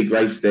done big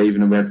races there,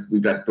 even though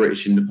we've had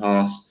British in the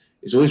past.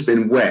 It's always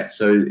been wet,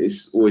 so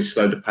it's always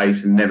slowed the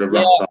pace and never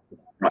roughed up.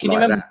 Can you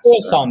remember the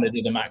first time they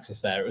did a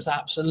Maxis there? It was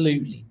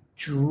absolutely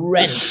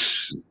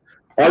drenched.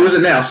 I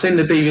wasn't there. I've seen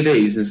the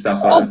DVDs and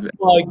stuff. Oh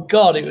my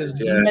God, it was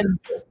mental.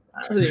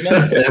 Absolutely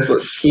mental. It's like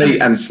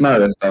sleet and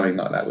snow or something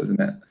like that, wasn't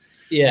it?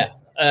 Yeah.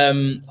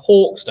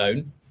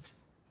 Hawkstone.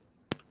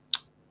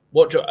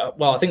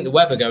 Well, I think the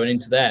weather going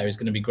into there is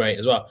going to be great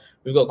as well.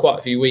 We've got quite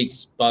a few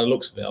weeks by the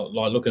looks of it,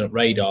 like looking at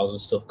radars and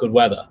stuff, good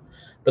weather.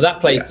 But that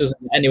place doesn't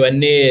anywhere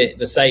near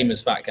the same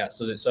as FatCats,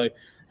 does it? So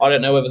I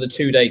don't know whether the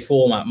 2-day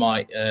format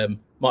might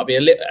be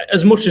a little,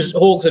 as much as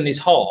Hawkstone is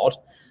hard.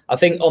 I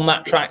think on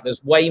that track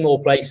there's way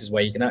more places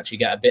where you can actually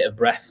get a bit of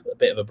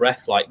a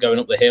breath, like going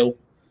up the hill.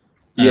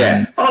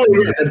 But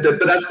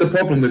that's the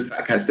problem with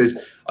FatCats.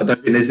 I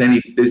don't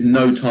think there's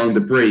no time to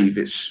breathe.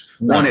 It's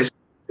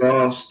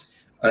fast.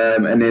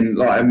 And then,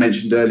 like I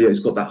mentioned earlier, it's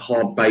got that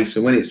hard base.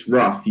 So when it's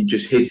rough, you're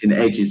just hitting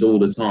edges all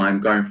the time,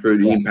 going through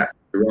the impact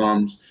of your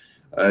arms.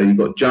 You've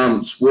got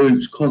jumps,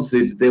 whoops,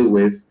 constantly to deal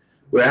with.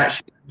 Where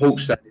actually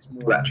Hawkstone is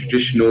more that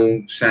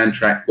traditional sand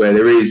track where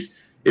there is,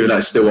 even though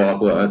it's still hard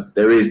work,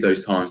 there is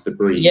those times to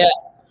breathe. Yeah,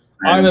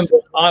 I remember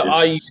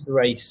I used to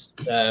race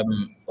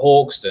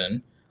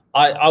Hawkston.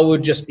 I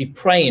would just be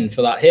praying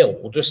for that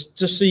hill, just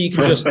so you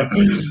can just, like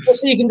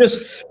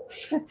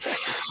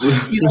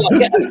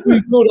get a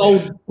few good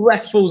old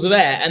breathfuls of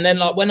air. And then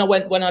like when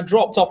I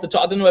dropped off the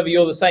top, I don't know whether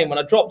you're the same. When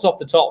I dropped off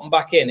the top and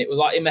back in, it was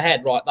like in my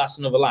head, right, that's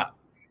another lap.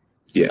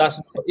 Yeah,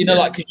 that's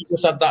like because you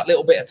just had that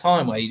little bit of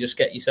time where you just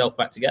get yourself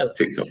back together.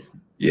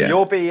 Yeah,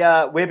 we'll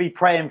be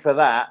praying for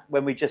that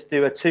when we just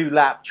do a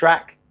 2-lap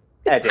track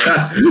edit.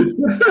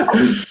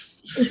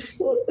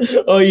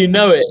 Oh, you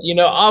know it.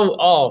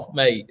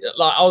 Mate.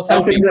 Like I was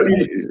hoping.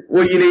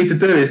 What you need to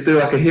do is do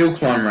like a hill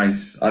climb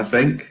race. I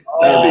think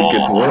that'd be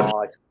good to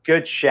watch.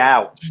 Good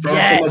shout.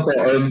 Start from the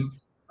bottom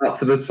up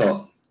to the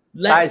top.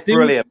 That's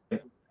brilliant.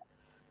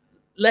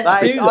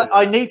 Let's do that.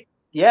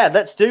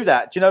 Let's do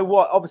that. Do you know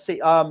what?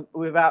 Obviously,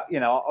 without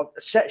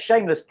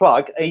shameless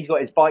plug, he's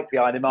got his bike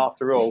behind him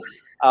after all.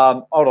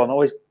 Hold on,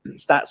 always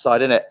stat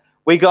side, isn't it?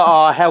 We got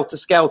our Helter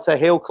Skelter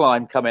hill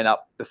climb coming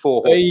up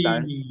before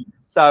Hawkstone.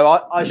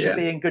 So I should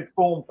be in good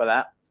form for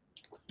that.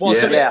 Well,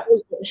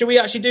 should we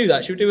actually do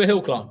that? Should we do a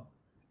hill climb?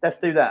 Let's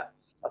do that.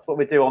 That's what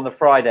we do on the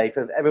Friday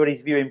for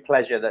everybody's viewing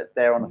pleasure. That's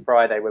there on the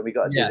Friday when we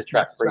got to do the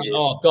track preview.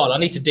 Oh God, I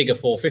need to dig a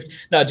 450.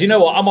 No, do you know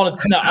what? I'm on.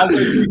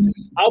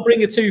 I'll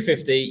bring a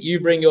 250. You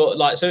bring your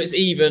so it's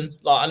even.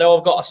 Like I know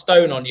I've got a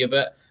stone on you,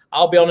 but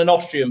I'll be on an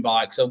Austrian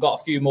bike, so I've got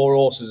a few more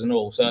horses and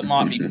all. So it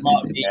might be.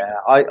 Yeah,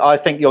 I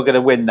think you're going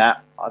to win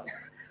that.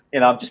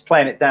 I'm just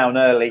playing it down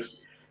early.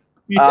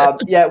 We'll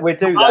do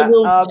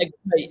that.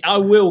 I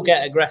will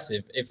get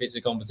aggressive if it's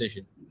a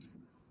competition.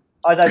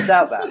 I don't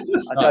doubt that.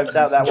 I don't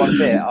doubt that one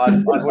bit.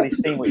 I've already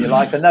seen what you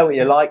like. I know what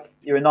you like.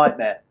 You're a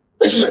nightmare.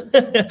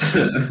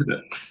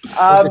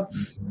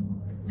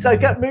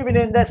 Moving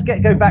in, let's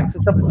go back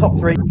to some of the top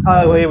 3.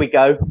 Oh, here we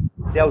go.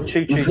 The old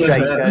choo-choo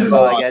train going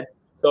by again.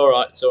 It's all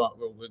right. It's all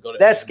right. We've got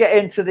it. Let's get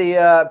into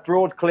the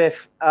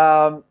Broadcliffe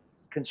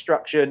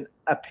construction,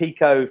 a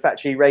Pico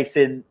factory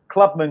racing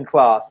clubman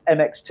class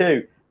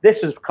MX2.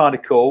 This was kind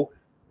of cool.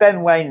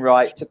 Ben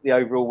Wainwright took the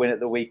overall win at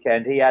the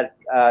weekend. He had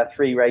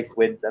 3 race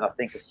wins and I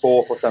think a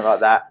 4th or something like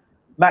that.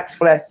 Max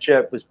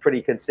Fletcher was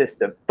pretty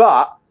consistent.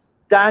 But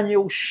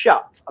Daniel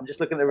Shutt, I'm just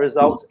looking at the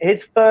results,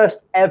 his first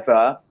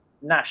ever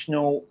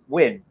national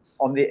win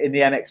in the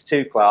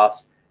MX2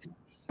 class,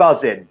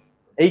 buzzing.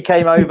 He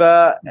came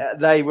over.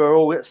 They were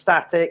all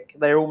ecstatic.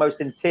 They were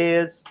almost in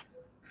tears.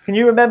 Can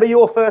you remember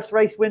your first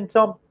race win,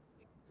 Tom?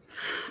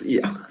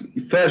 Yeah,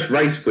 first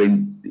race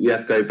win, you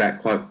have to go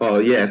back quite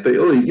far. Yeah, but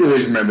you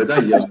always remember,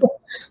 don't you?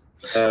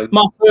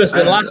 My first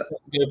and last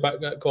go back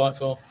quite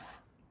far.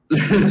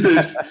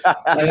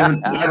 I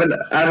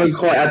haven't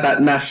quite had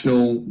that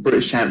national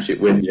British Championship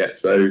win yet,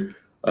 so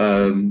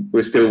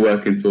we're still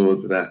working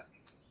towards that.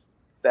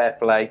 Fair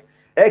play.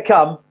 Here it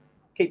come.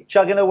 Keep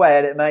chugging away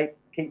at it, mate.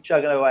 Keep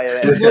chugging away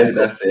at it.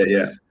 That's it.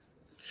 Yeah.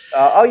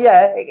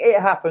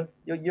 It happened.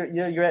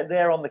 You're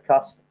there on the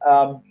cusp.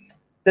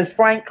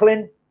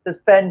 Does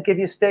Ben give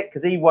you a stick?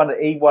 Because he won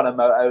a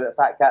moto at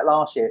FatCat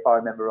last year, if I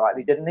remember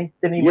rightly, didn't he?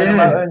 Didn't he win a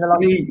moto in the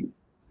last year?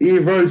 He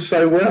rode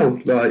so well.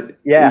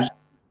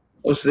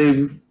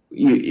 Obviously,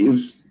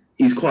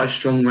 he's quite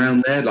strong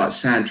around there. Like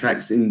sand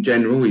tracks in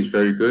general, he's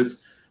very good.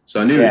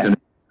 So I knew he was going to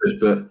be good,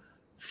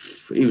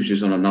 but he was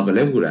just on another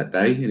level that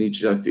day. And he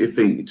just, I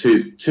think,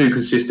 two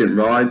consistent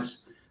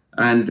rides,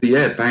 and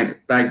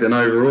bagged an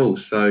overall.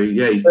 So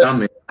he's done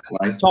me that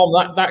way. Tom,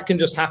 that can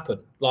just happen.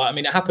 Like I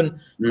mean, it happened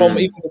from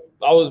even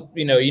I was,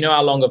 you know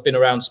how long I've been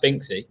around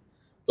Spinksy.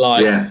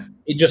 Like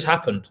it just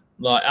happened,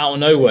 like out of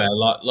nowhere.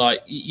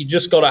 Like you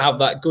just got to have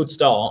that good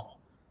start,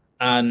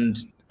 and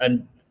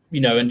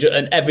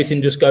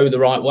everything just go the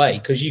right way,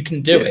 because you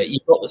can do it.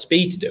 You've got the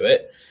speed to do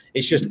it.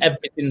 It's just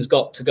everything's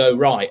got to go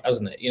right,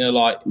 hasn't it?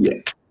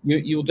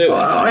 You'll do it.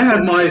 I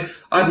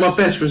had my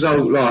best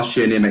result last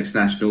year in the MX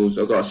Nationals.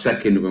 I got a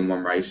second in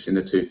one race in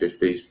the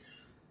 250s,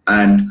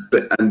 and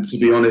to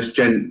be honest,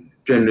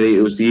 generally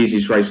it was the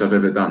easiest race I've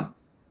ever done.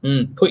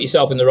 Put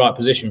yourself in the right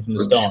position from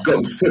the start.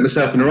 Put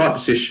myself in the right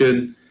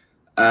position,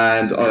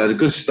 and I had a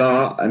good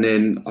start. And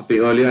then I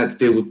think earlier I had to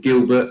deal with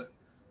Gilbert.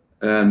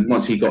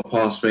 Once he got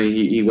past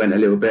me, he went a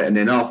little bit, and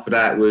then after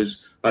that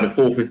I had a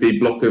 450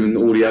 block him and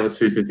all the other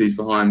 250s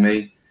behind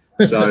me.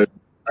 So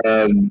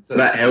so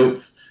that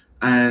helped.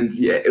 And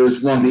it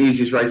was one of the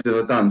easiest races I've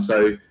ever done.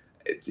 So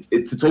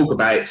to talk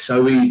about it,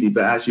 so easy,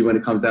 but actually when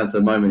it comes down to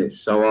the moment,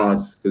 it's so hard,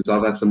 because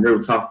I've had some real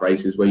tough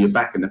races where you're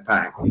back in the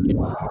pack and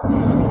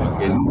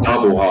you're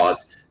double hard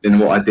than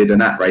what I did in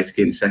that race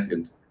getting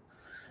second.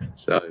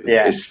 So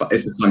it's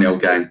a funny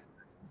old game.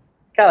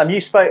 Callum,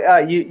 you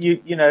spoke. You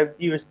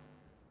were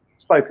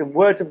spoken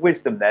words of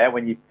wisdom there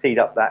when you teed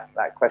up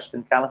that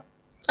question, Callum.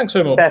 Thanks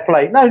so much. Fair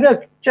play.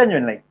 No,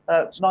 genuinely,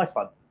 nice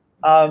one.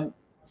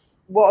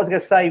 What I was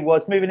going to say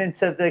was moving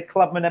into the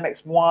Clubman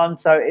MX1.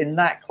 So in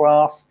that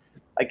class,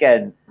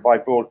 again, by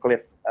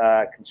Broadcliffe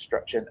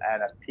Construction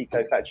and a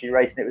Pico Factory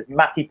Racing, it was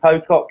Matty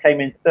Pocock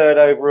came in 3rd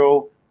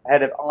overall,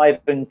 ahead of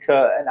Ivan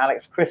Kurt and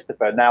Alex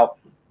Christopher. Now,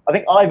 I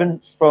think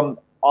Ivan's from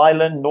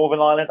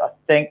Northern Ireland, I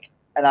think,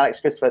 and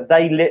Alex Christopher,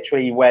 they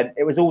literally went,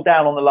 it was all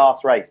down on the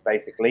last race,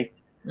 basically.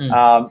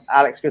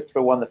 Alex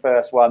Christopher won the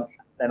first one,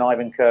 then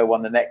Ivan Kerr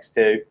won the next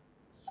two,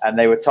 and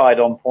they were tied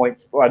on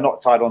points. Well,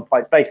 not tied on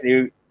points.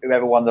 Basically,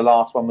 whoever won the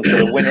last one was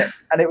going to win it,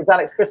 and it was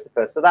Alex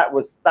Christopher. So that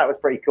was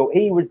pretty cool.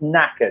 He was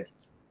knackered.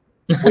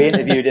 We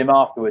interviewed him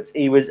afterwards.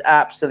 He was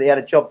absolutely had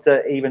a job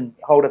to even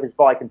hold up his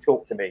bike and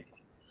talk to me.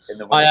 In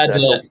the I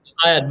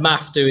had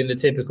Maff doing the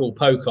typical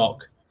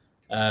Pocock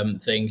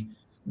thing,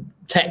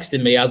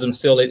 texting me as I'm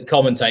still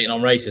commentating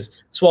on races.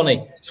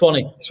 Swanee,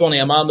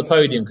 am I on the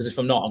podium? Because if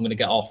I'm not, I'm going to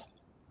get off.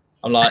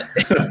 I'm like,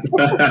 I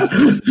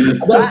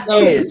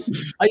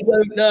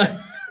don't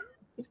know.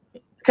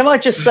 Can I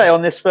just say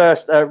on this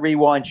first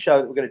rewind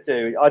show that we're going to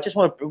do, I just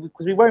want to,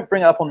 because we won't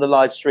bring it up on the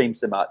live stream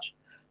so much,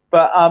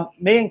 but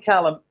me and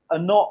Callum are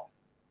not,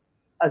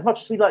 as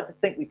much as we like to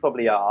think we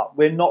probably are,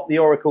 we're not the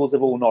oracles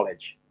of all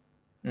knowledge.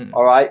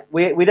 All right,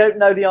 we don't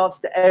know the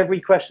answer to every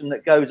question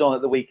that goes on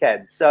at the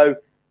weekend. So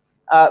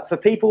for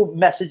people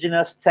messaging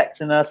us,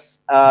 texting us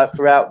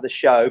throughout the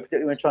show,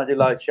 particularly when we're trying to do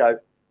a live show,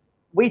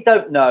 we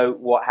don't know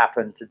what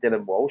happened to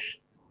Dylan Walsh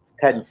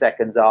 10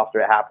 seconds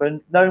after it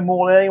happened, no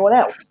more than anyone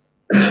else.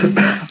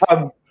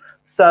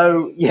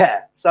 So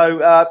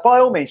by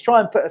all means,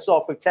 try and put us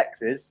off with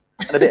texts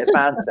and a bit of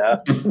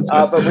banter,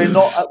 but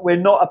we're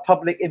not a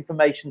public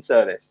information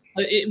service.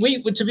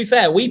 To be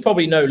fair, we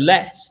probably know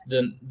less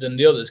than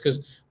the others,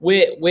 because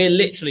we're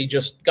literally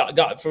just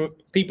for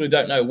people who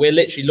don't know, we're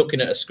literally looking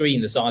at a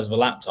screen the size of a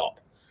laptop,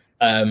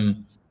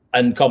 and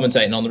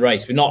commentating on the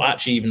race. We're not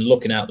actually even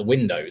looking out the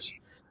windows.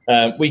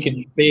 We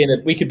could be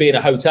in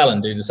a hotel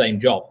and do the same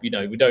job. We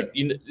don't.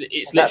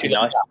 It's literally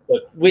nice.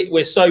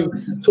 We're so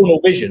tunnel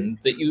vision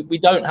that we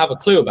don't have a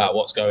clue about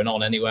what's going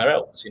on anywhere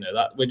else.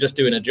 That we're just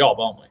doing a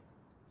job, aren't we?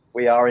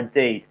 We are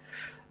indeed.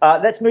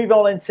 Let's move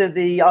on into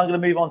the. I'm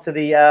going to move on to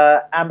the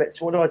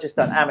amateur. What have I just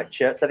done?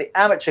 Amateur. So the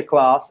amateur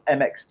class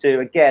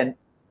MX2. Again,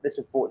 this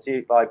was brought to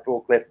you by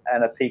Broadcliffe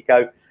and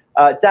Pico.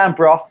 Dan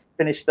Brough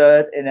finished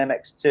third in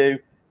MX2.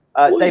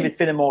 David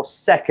Finnemore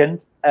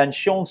second, and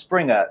Sean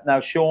Springer.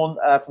 Now Sean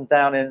from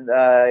down in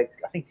I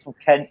think he's from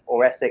Kent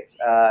or Essex.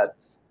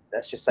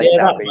 Let's just say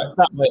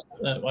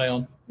that way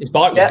on. His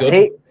bike was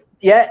good.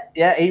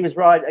 He was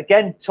right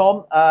again.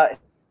 Tom,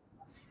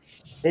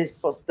 his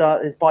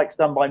bike's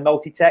done by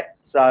Multitech.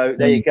 So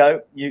there you go.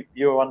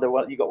 You're under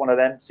one. You got one of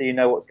them, so you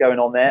know what's going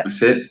on there.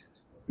 That's it.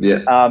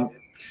 Yeah.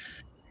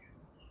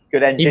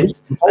 Good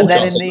engines. And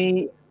then in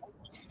the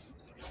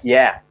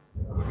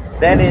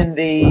then in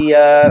the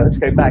let's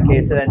go back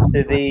here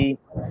to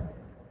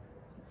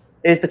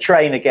here's the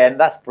train again.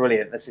 That's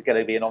brilliant. This is going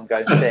to be an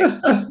ongoing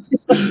thing.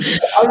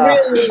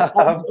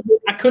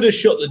 I could have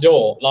shut the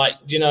door, but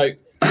you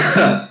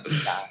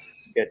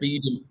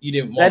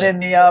didn't want. Then in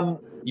the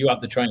you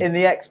have the train in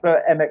the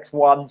Expert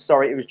MX1.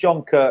 Sorry, it was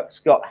John Kirk,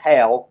 Scott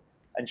Hale,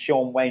 and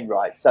Sean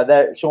Wainwright.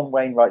 So Sean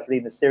Wainwright's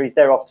leading the series.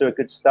 They're off to a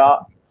good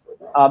start.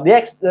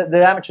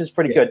 The amateur's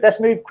pretty good. Let's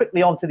move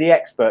quickly on to the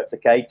experts,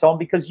 okay, Tom,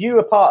 because you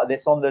were part of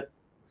this on the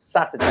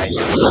Saturday.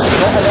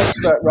 Not an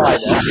expert rider.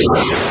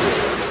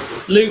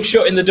 Luke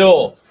shutting the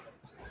door.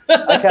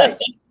 Okay.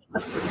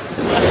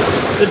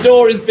 The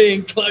door is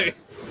being closed.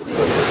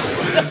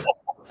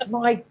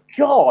 My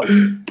God.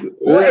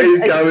 What is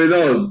going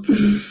on?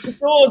 The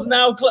door's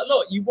now closed.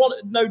 Look, you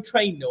wanted no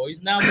train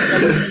noise. Now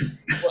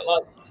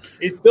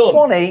it's done.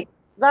 Swanee,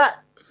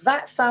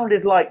 that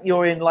sounded like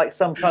you're in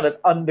some kind of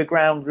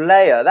underground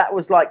layer. That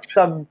was like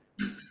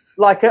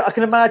I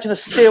can imagine a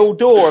steel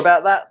door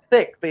about that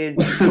thick being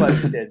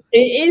closed in. It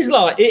is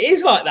like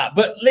that.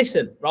 But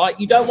listen, right?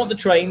 You don't want the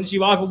trains.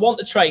 You either want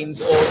the trains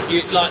or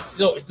you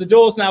look. The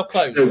door's now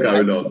closed. Still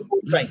going on.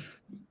 Trains.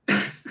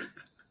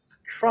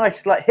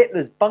 Christ, like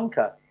Hitler's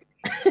bunker.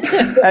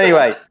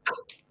 Anyway,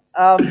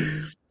 what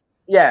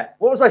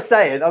was I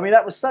saying? I mean,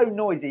 that was so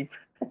noisy.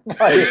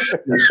 I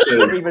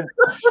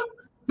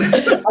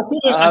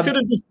could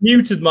have just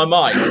muted my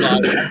mic.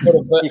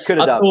 You could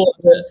have done. Thought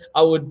that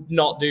I would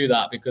not do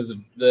that because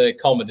of the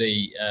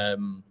comedy.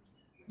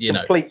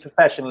 Complete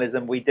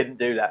professionalism. We didn't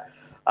do that.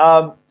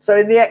 So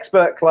in the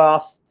expert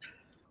class,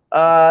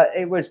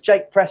 it was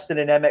Jake Preston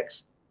in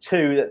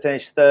MX2 that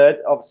finished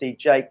third. Obviously,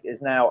 Jake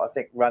is now, I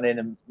think, running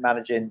and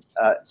managing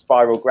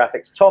Spiral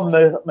Graphics. Tom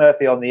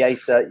Murphy on the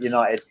Acer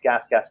United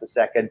Gas was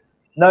second.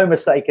 No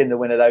mistake in the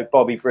winner though,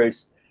 Bobby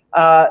Bruce.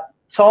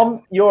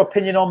 Tom, your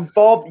opinion on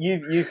Bob?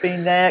 You've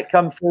been there,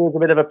 come through as a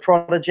bit of a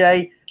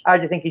prodigy. How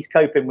do you think he's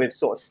coping with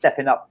sort of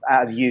stepping up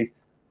out of youth?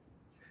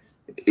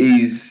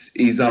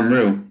 He's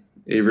unreal.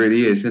 He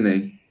really is, isn't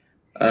he?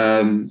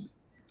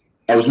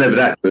 I was never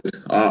that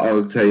good.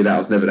 I'll tell you that I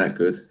was never that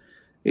good.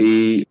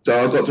 So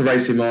I got to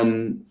race him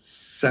on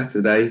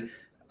Saturday.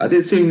 I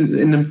did see him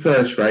in the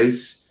first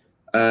race,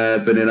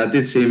 but then I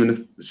did see him in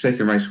the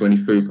second race when he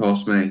flew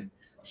past me.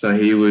 So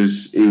he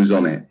was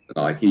on it.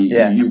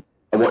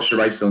 I watched the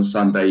race on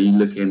Sunday. You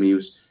look at him,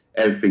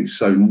 everything's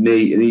so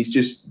neat, and he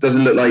just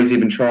doesn't look like he's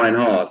even trying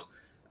hard.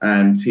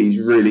 And he's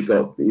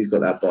got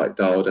that bike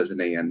dialed,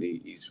 hasn't he? And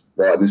he's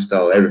riding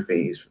style,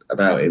 everything is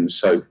about him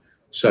so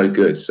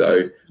good.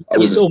 So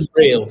it's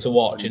unreal to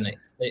watch, isn't it?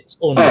 It's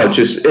unreal.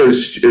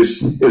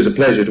 It was a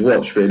pleasure to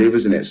watch, really,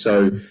 wasn't it?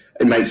 So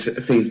it makes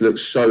things look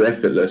so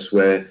effortless.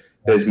 Where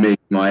there's me,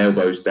 my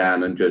elbows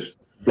down, and just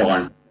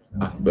flying,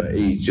 but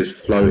he's just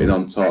floating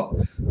on top.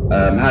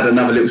 Had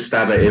another little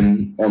stab at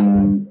him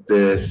in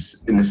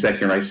the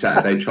second race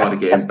Saturday. Tried to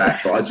get him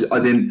back, but I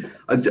didn't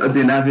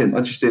have him.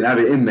 I just didn't have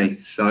it in me.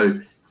 So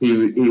he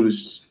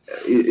was.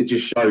 It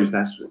just shows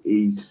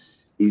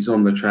he's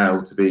on the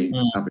trail to be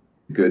something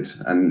good,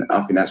 and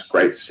I think that's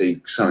great to see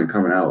something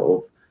coming out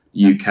of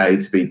UK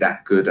to be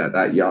that good at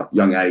that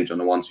young age on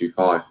the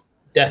 125.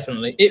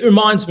 Definitely, it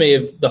reminds me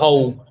of the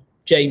whole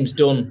James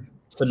Dunn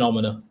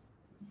phenomena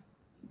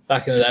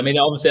back in the day. I mean,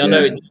 obviously, I know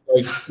it didn't go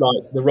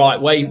like the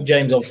right way.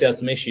 James obviously had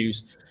some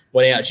issues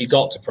when he actually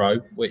got to pro,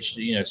 which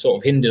sort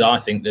of hindered, I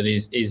think, that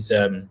his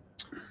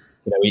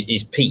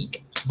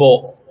peak.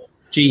 But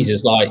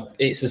Jesus, like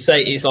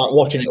it's like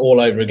watching it all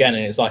over again,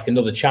 and it's like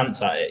another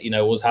chance at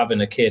it. Was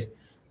having a kid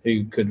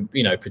who could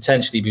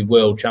potentially be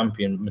world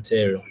champion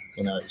material.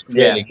 It's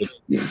really good.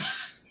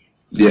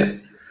 Yeah.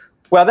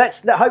 Well,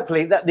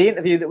 hopefully the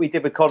interview that we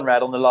did with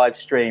Conrad on the live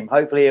stream.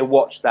 Hopefully he'll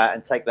watch that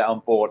and take that on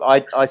board.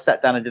 I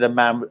sat down and did a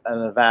man in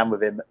a van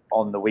with him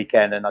on the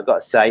weekend, and I got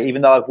to say,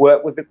 even though I've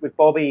worked with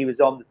Bobby, he was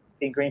on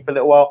Team Green for a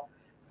little while.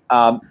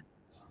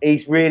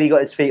 He's really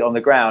got his feet on the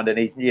ground, and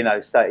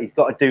so he's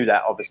got to do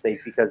that obviously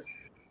because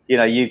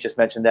you've just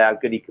mentioned how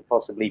good he could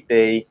possibly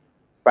be,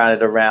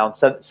 branded around.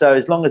 So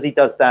as long as he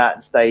does that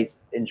and stays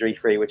injury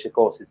free, which of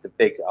course is the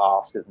big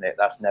ask, isn't it?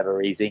 That's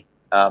never easy.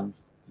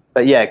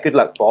 But yeah, good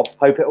luck, Bob.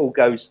 Hope it all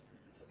goes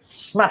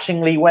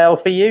smashingly well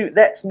for you.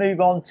 Let's move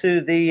on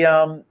to the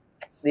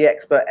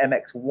Expert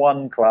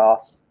MX1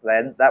 class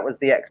then. That was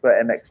the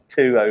Expert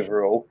MX2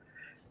 overall.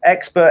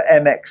 Expert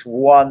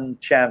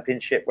MX1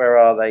 Championship, where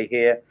are they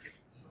here?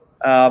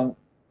 So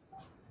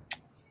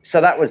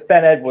that was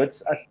Ben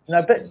Edwards.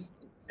 No, but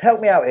help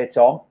me out here,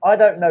 Tom. I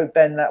don't know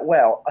Ben that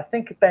well. I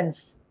think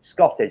Ben's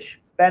Scottish.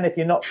 Ben, if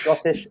you're not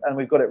Scottish and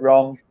we've got it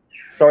wrong,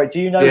 sorry,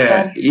 do you know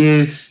Tom? He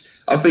is.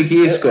 I think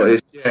he is Scottish,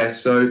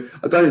 so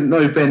I don't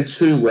know Ben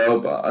too well,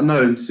 but I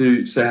know him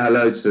to say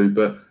hello to.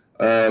 But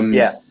I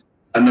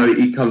know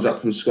he comes up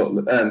from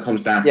Scotland,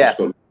 comes down from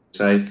Scotland,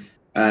 say,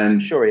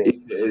 and sure he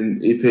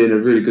put in a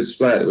really good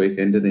display at the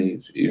weekend, didn't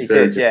he? He was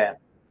very good. Yeah, he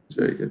was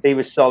very good. He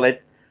was solid.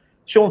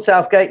 Sean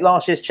Southgate,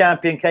 last year's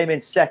champion, came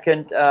in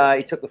second.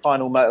 He took the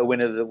final motor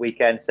winner of the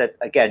weekend. Said,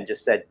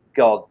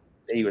 God,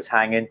 he was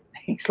hanging.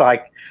 He's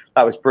like,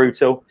 that was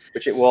brutal,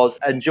 which it was.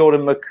 And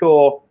Jordan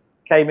McCaw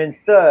came in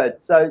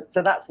third. So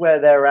that's where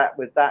they're at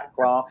with that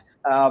class.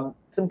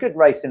 Some good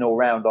racing all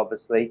round,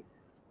 obviously,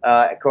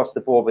 across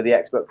the board with the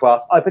expert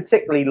class. I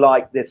particularly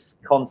like this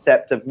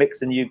concept of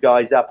mixing you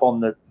guys up on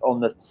the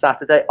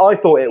Saturday. I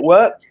thought it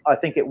worked. I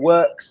think it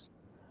works.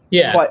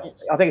 Yeah.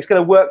 I think it's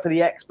going to work for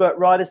the expert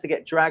riders to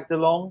get dragged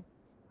along.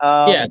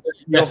 Yeah,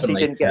 you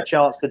obviously didn't get a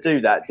chance to do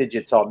that, did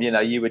you, Tom?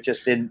 You were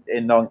just in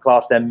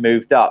non-class, then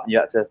moved up. And you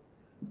had to.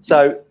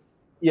 So,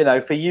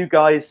 for you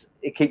guys,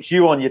 it keeps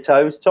you on your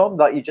toes, Tom.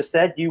 Like you just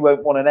said, you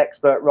won't want an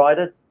expert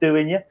rider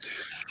doing you.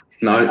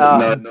 No,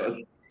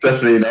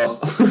 definitely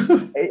not.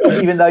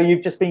 Even though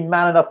you've just been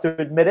man enough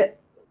to admit it.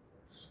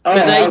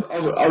 I'm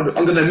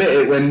going to admit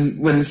it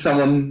when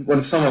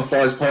someone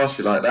flies past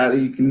you like that.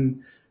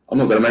 I'm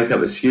not going to make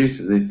up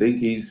excuses. I think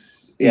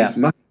he's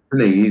much,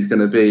 isn't he? He's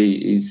going to be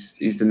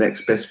he's the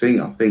next best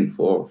thing, I think,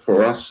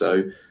 for us.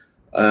 So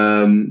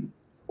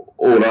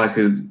all I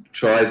could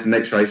try is the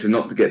next race is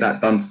not to get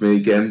that done to me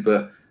again.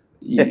 But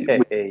you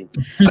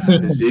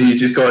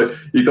just got to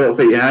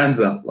put your hands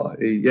up.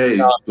 Definitely.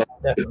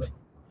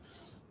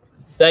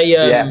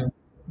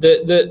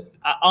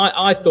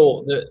 I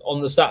thought that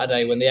on the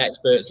Saturday when the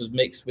experts was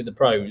mixed with the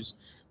pros,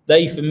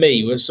 they for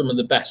me was some of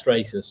the best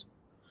racers,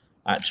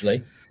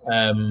 actually.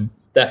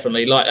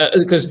 Definitely,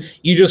 because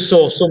you just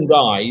saw some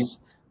guys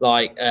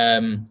like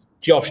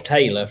Josh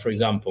Taylor, for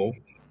example,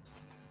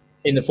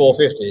 in the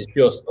 450s,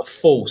 just a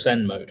full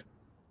send mode,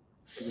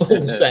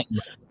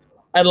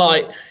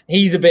 and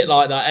he's a bit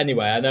like that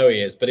anyway. I know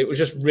he is, but it was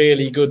just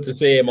really good to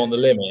see him on the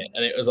limit,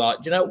 and it was like,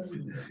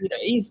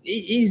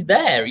 he's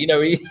there.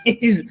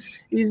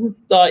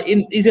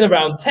 He's in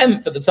around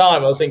 10th at the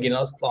time. I was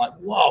like,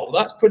 whoa,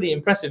 that's pretty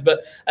impressive.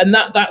 And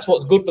that's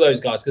what's good for those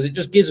guys, because it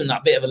just gives them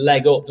that bit of a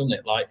leg up, doesn't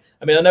it? I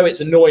know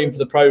it's annoying for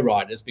the pro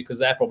riders because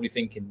they're probably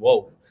thinking,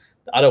 whoa,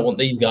 I don't want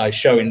these guys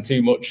showing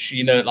too much,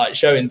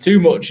 showing too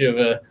much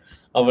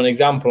of an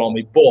example on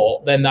me.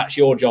 But then that's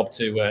your job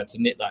to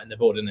nip that in the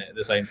bud, isn't it? At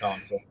the same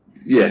time. So.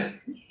 Yeah,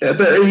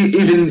 but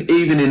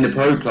even in the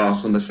pro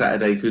class on the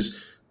Saturday,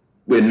 because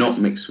we're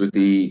not mixed with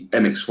the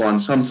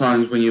MX1.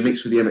 Sometimes when you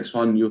mix with the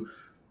MX1,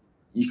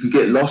 you can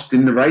get lost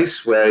in the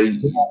race where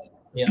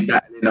you're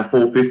battling a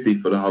 450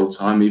 for the whole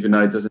time, even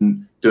though it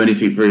doesn't do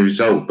anything for the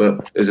result.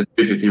 But there's a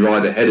 250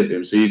 rider ahead of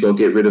him, so you've got to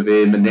get rid of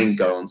him and then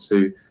go on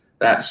to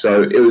that.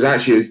 So it was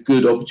actually a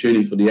good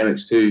opportunity for the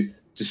MX2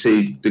 to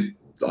see the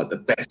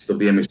best of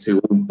the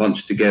MX2 all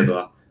bunched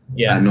together,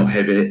 and not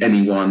having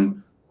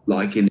anyone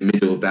in the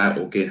middle of that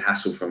or getting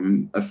hassled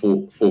from a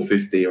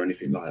 450 or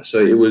anything like that.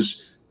 So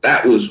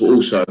that was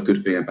also a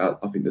good thing about,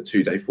 I think, the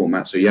 2-day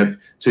format. So you have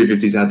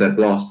 250s had their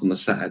blast on the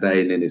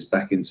Saturday, and then it's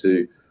back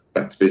into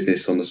back to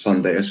business on the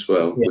Sunday as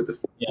well with the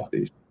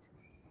 450s.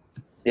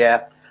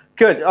 Yeah.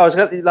 Good.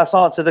 Let's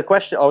answer the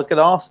question. I was going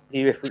to ask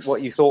you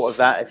what you thought of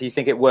that, if you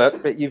think it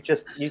worked, but you've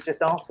just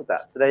answered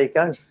that. So there you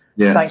go.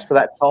 Yeah. Thanks for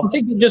that, Tom. I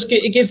think it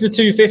gives the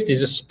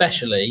 250s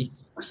especially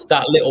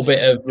that little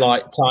bit of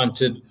like time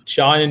to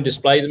shine and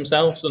display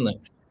themselves, doesn't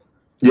it?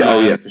 Yeah.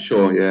 Yeah, for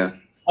sure. Yeah.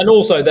 And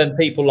also then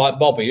people like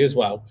Bobby as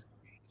well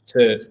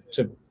to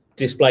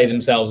display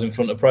themselves in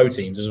front of pro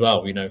teams as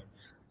well. You know,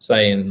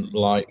 saying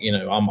like, you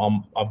know,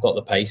 I've got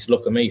the pace.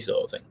 Look at me,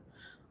 sort of thing.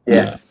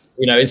 Yeah.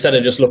 You know, instead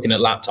of just looking at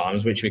lap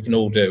times, which we can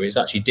all do, it's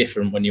actually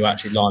different when you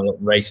actually line up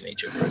racing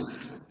each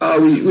other.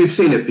 We've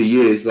seen it for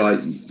years. Like,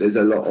 there's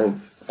a lot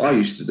of. I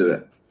used to do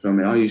it. I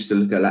mean, I used to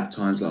look at lap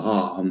times like,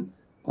 I'm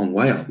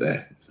way up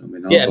there. I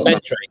mean,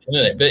 bench training,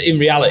 isn't it? But in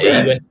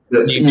reality,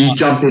 when you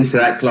jump into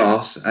that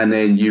class and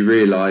then you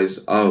realise,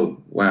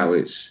 oh wow,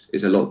 it's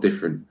a lot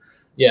different.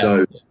 Yeah.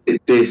 So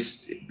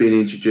this being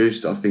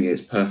introduced, I think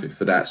it's perfect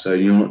for that. So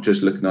you're not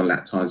just looking on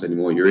lap times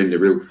anymore. You're in the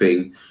real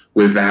thing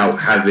without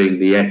having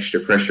the extra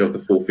pressure of the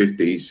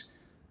 450s.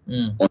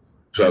 On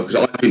as well, because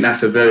I think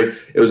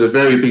it was a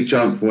very big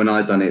jump from when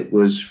I done it.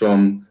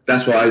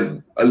 That's why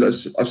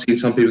I've seen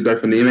some people go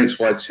from the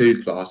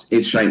MXY2 class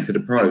straight to the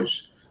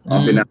pros.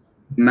 I think that's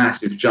a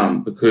massive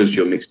jump because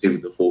you're mixed in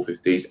with the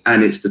 450s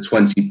and it's the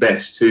 20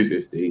 best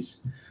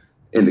 250s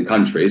in the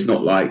country. It's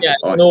not like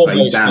I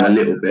phased down a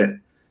little bit.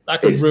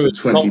 It's the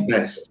 20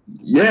 best.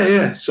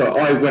 Yeah.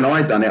 So when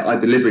I done it, I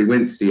deliberately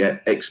went to the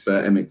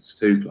expert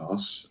MX2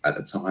 class at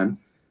the time,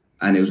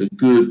 and it was a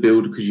good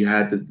build because you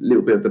had a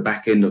little bit of the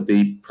back end of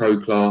the pro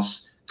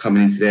class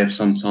coming into there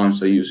sometimes.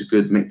 So it was a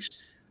good mix.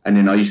 And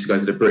then I used to go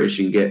to the British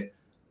and get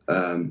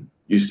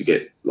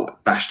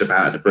like bashed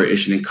about at the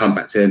British, and then come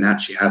back to and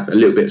actually have a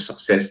little bit of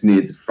success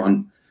near the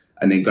front,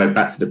 and then go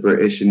back to the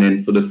British, and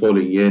then for the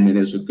following year, and then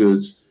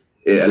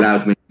it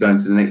allowed me to go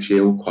into the next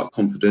year all quite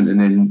confident, and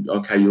then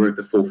okay, you're at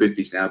the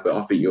 450s now, but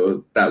I think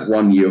that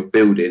 1 year of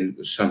building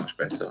was so much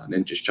better, and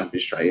then just jumping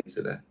straight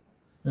into there.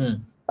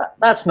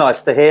 That's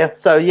nice to hear.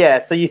 So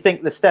so you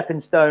think the stepping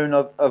stone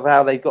of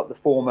how they got the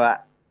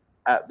format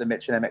at the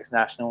Michelin MX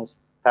Nationals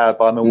powered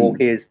by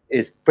Milwaukee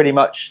is pretty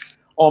much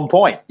on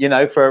point, you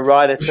know, for a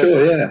rider to...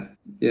 Sure,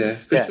 yeah,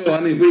 for sure. I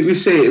mean, we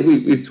see it,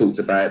 we've talked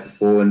about it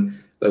before, and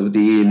with the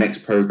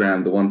EMX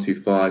program, the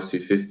 125s,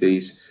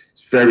 250s,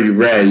 it's very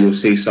rare you'll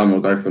see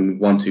someone go from the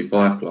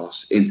 125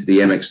 class into the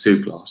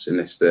MX2 class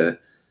unless the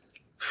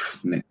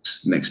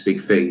next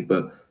big thing.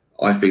 But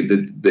I think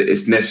that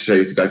it's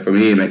necessary to go from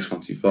EMX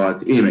 125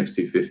 to EMX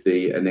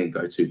 250 and then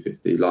go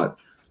 250. Like,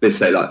 let's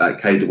say like that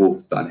K.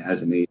 DeWolf done it,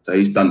 hasn't he? So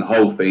he's done the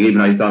whole thing, even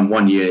though he's done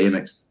 1 year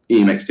EMX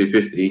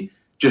 250.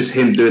 Just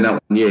him doing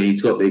that 1 year,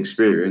 he's got the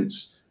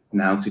experience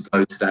now to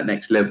go to that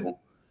next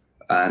level.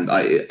 And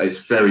it's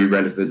very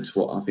relevant to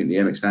what I think the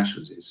MX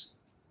Nationals is.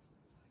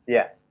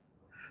 Yeah.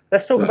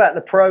 Let's talk about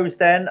the pros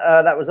then.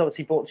 That was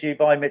obviously brought to you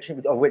by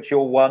Michelin, of which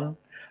you're one,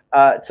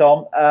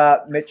 Tom.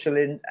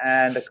 Michelin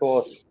and, of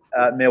course,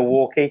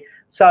 Milwaukee.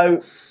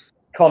 So,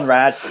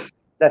 Conrad,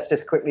 let's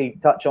just quickly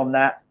touch on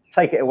that.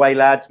 Take it away,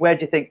 lads. Where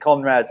do you think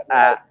Conrad's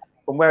at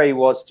from where he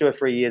was 2 or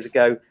 3 years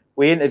ago?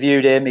 We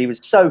interviewed him. He was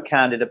so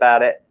candid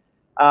about it.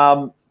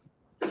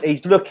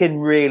 He's looking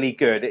really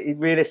good.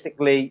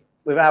 Realistically,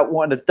 without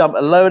wanting to dump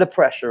a load of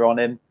pressure on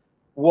him,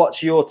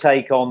 what's your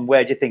take on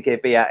where do you think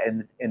he'd be at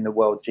in the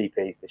World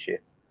GPs this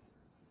year?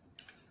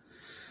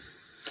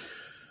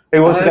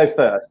 Who wants to go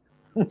first?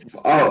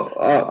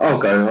 I'll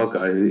go.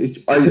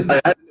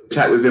 I had a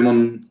chat with him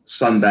on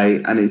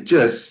Sunday, and it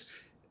just,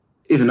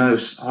 even though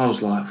I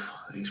was like,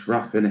 it's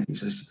rough, isn't it? He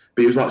says,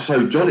 but he was like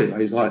so jolly.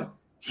 He's like,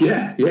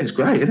 yeah, it's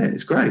great, isn't it?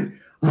 It's great.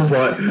 I was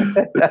like,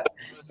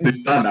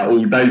 he's done that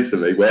all day to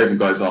me, where everyone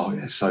goes, oh,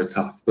 yeah, it's so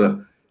tough. But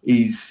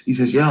he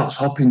says, yeah, I was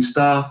hopping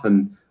stuff,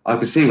 and I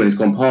can see when he's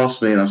gone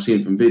past me, and I've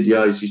seen from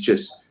videos,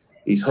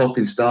 he's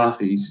hopping stuff,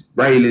 he's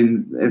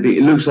railing.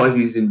 It looks like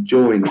he's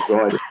enjoying his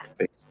ride.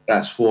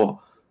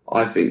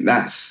 I think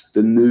that's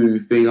the new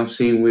thing I've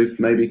seen with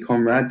maybe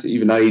Conrad,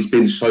 even though he's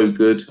been so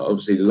good,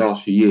 obviously, the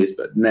last few years.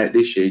 But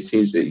this year, it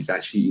seems that he's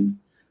actually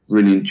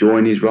really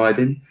enjoying his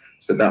riding.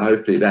 So that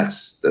hopefully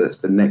that's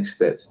the next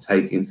step to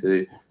take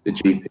into the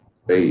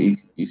GP.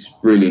 He's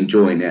really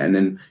enjoying it. And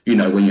then, you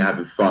know, when you're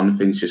having fun,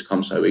 things just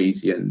come so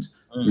easy and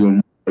you're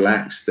more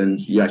relaxed and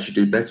you actually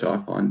do better, I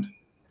find.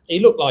 He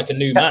looked like a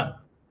new man.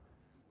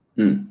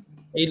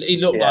 He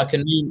looked like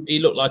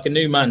a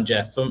new man,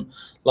 Jeff. From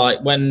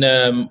like when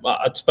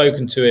I'd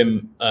spoken to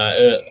him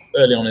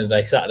early on in the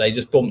day, Saturday,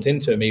 just bumped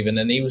into him even,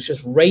 and he was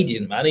just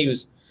radiant, man.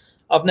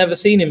 I've never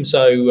seen him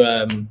so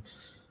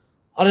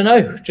I don't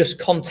know, just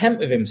content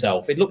with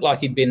himself. It looked like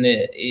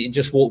he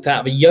just walked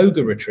out of a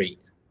yoga retreat.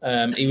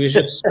 He was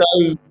just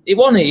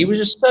he was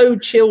just so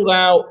chilled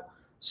out,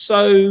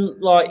 so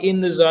like in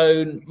the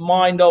zone,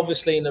 mind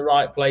obviously in the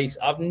right place.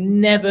 I've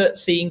never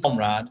seen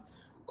Conrad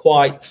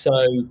quite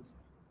so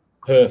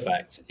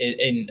perfect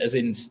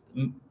in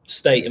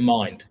state of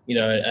mind, you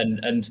know,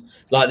 and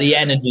like the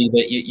energy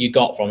that you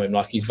got from him,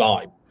 like his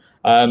vibe.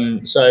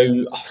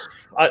 So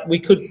we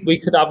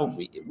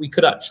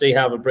could actually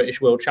have a British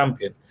world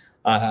champion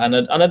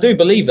And I do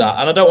believe that,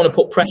 and I don't want to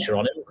put pressure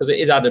on him because it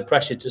is added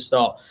pressure to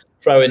start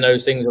throwing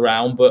those things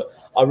around. But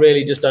I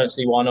really just don't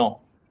see why not.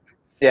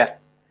 Yeah,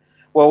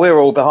 well, we're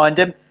all behind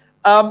him.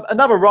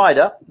 Another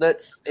rider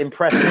that's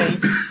impressed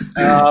me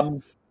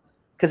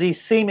because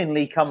he's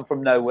seemingly come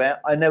from nowhere.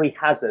 I know he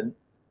hasn't,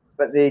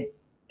 but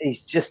he's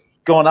just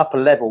gone up a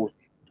level,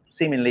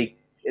 seemingly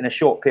in a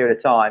short period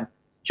of time.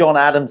 John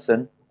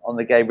Adamson on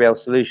the Gabriel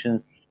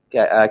Solutions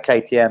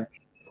KTM.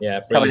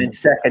 Yeah, coming in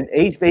second.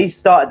 He's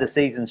started the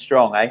season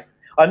strong, eh?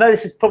 I know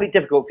this is probably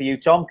difficult for you,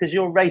 Tom, because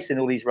you're racing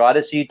all these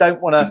riders, so you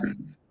don't want to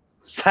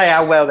say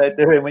how well they're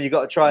doing when you've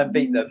got to try and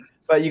beat them.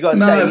 But you've got to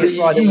say he's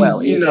riding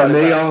well. You know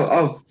me,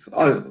 I'll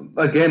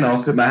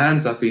put my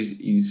hands up.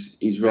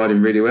 He's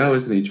riding really well,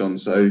 isn't he, John?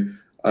 So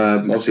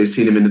obviously I've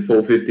seen him in the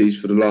 450s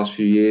for the last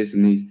few years,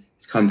 and he's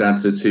come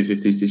down to the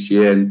 250s this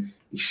year, and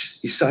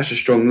he's such a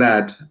strong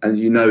lad, and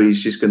you know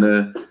he's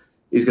gonna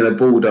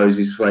bulldoze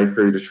his way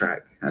through the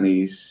track, and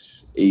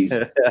he's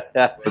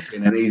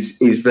working, and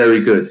he's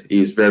very good.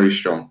 He is very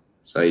strong,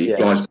 so he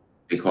flies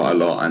quite a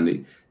lot,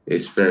 and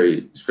it's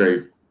very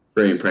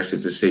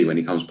impressive to see when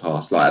he comes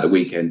past. Like at the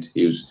weekend,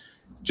 he was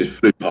just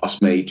flew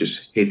past me,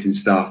 just hitting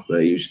stuff,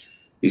 but he's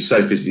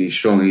so physically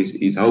strong.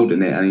 He's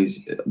holding it, and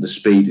the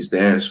speed is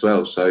there as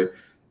well. So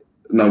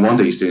no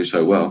wonder he's doing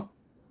so well.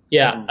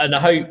 Yeah, and I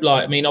hope,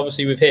 like, I mean,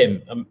 obviously with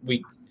him,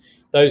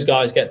 those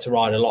guys get to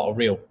ride a lot of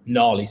real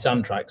gnarly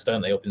sand tracks,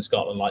 don't they, up in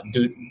Scotland, like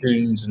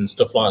dunes and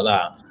stuff like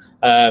that.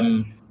 I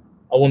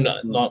wonder,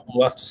 like,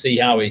 we'll have to see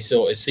how his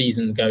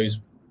season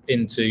goes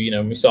into, you know,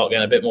 when we start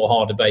getting a bit more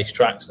harder based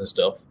tracks and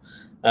stuff.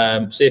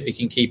 See if he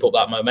can keep up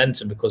that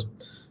momentum, because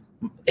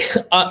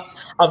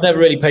I've never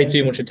really paid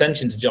too much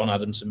attention to John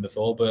Adamson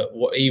before, but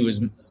he was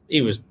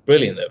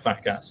brilliant at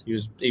FatCat.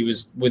 He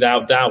was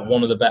without doubt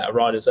one of the better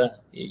riders there,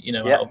 you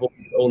know, out of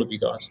all of you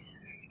guys.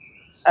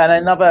 And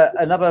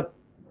another.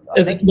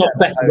 There's not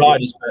better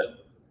riders,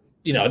 but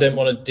you know, I don't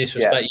want to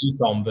disrespect you,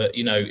 Tom, but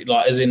you know,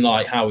 like as in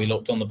like how he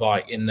looked on the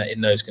bike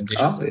in those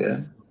conditions. Oh yeah,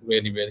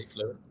 really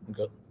fluent and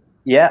good.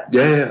 Yeah.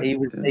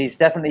 He's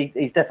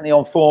Mm-hmm. definitely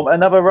on form.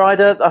 Another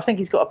rider, I think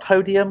he's got a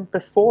podium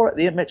before at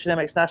the Michelin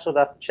MX National.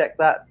 I'll have to check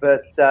that.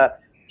 But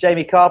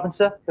Jamie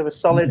Carpenter, who was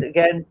solid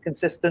again,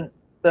 consistent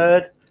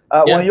third.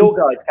 One of your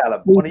guys,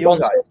 Callum. One of your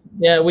guys.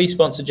 Yeah, we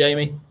sponsored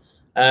Jamie.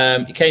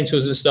 He came to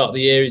us at the start of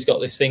the year. He's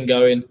got this thing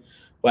going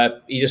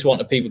where he just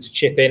wanted people to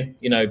chip in,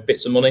 you know,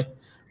 bits of money.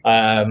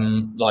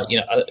 Like,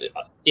 you know,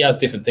 he has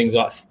different things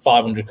like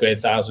 500 quid,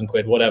 1,000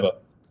 quid, whatever.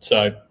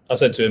 So I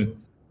said to him,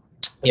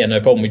 yeah,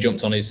 no problem. We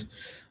jumped on his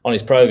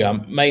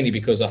program, mainly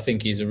because I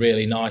think he's a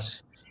really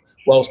nice,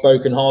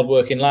 well-spoken,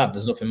 hard-working lad.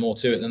 There's nothing more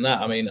to it than that.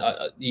 I mean,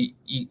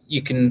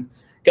 you can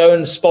go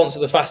and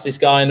sponsor the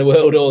fastest guy in the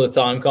world all the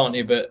time, can't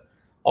you? But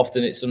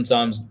often it's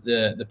sometimes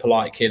the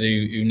polite kid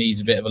who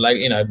needs a bit of a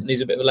leg, you know,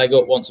 needs a bit of a leg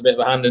up, wants a bit of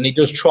a hand, and he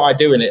does try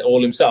doing it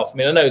all himself. I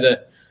mean, I know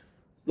that,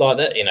 like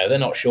that, you know, they're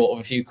not short of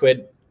a few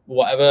quid,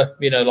 whatever,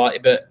 you know,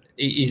 like, but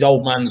he's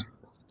old man's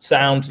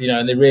sound, you know,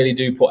 and they really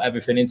do put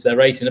everything into their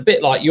racing, a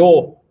bit like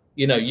you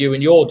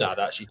and your dad,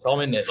 actually,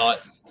 Tom, isn't it? Like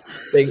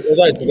they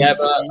go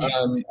together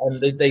and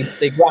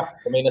they graft.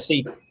 I mean, I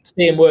see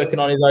him working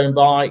on his own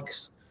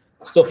bikes,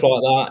 stuff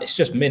like that. It's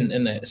just mint,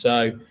 isn't it?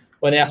 So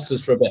when he asked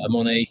us for a bit of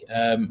money,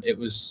 it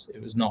was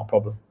not a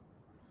problem.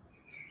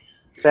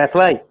 Fair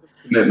play.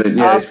 Commitment,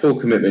 yeah, it's full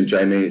commitment,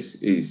 Jamie.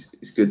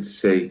 It's good to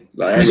see.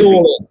 Like he's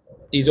all in.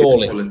 He's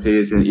all in. Quality,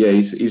 isn't it? Yeah,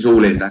 he's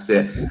all in. That's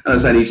it. And I'm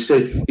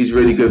saying he's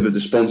really good with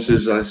the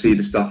sponsors. I see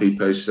the stuff he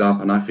posts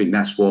up, and I think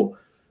that's what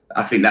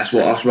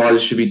us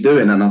riders should be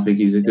doing. And I think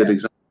he's a good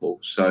example.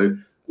 So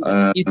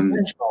he's a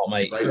benchmark,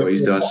 mate. For what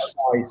he does.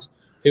 Guys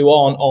who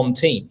aren't on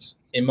teams,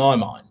 in my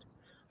mind.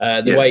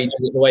 The way he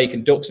does it, the way he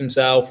conducts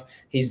himself,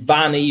 his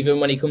van, even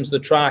when he comes to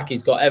the track,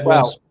 he's got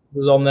everyone's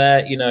sponsors on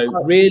there. You know,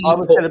 really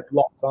put a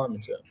lot of time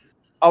into it.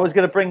 I was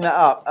going to bring that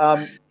up.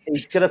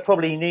 He's going to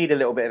probably need a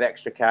little bit of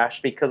extra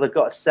cash, because I've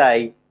got to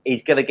say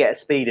he's going to get a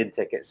speeding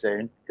ticket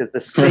soon, because the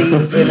speed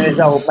in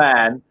his old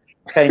man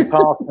came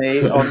past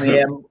me on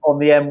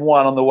the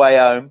M1 on the way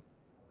home.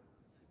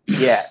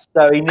 Yeah,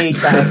 so he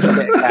needs that extra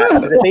bit of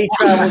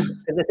cash.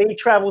 If he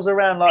travels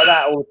around like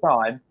that all the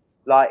time,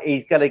 like,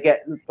 he's going to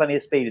get plenty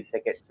of speeding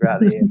tickets throughout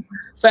the year.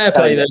 Fair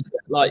play, though.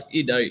 Like,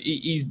 you know,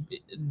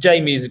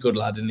 Jamie is a good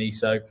lad, isn't he?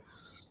 So.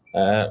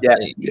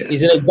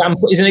 He's an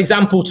example. He's an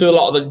example to a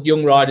lot of the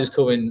young riders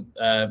coming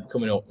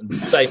up. And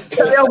say,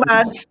 the old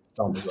man.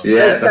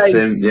 Yeah, that's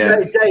him.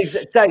 Yeah,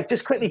 Dave,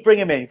 just quickly bring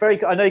him in.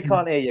 I know he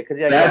can't hear you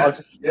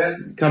because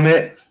come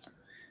here.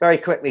 Very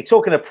quickly.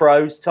 Talking of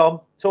pros,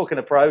 Tom. Talking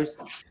of pros,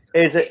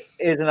 here's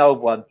an old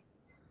one.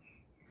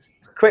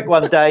 Quick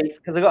one, Dave,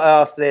 because I got to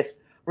ask this.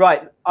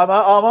 Right, I'm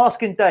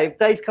asking Dave.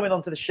 Dave's coming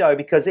onto the show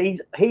because he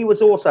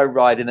was also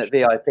riding at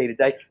VIP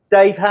today.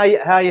 Dave,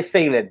 how you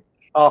feeling?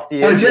 After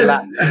you, I'm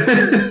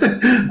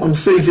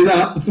freezing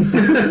up.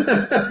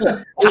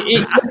 Look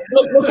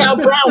how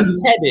brown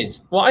his head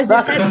is. Why is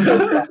his head so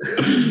brown?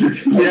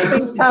 He's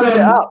tanning it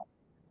up.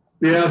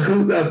 Yeah,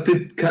 I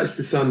did catch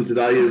the sun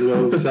today as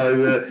well.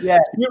 So yeah,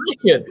 you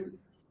reckon?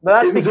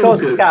 But that's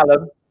because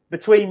Callum.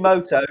 between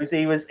motos,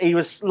 he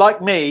was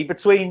like me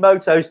between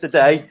motos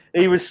today.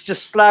 He was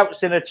just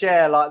slouched in a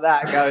chair like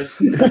that, going,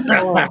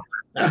 oh.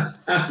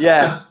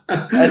 Yeah.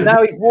 And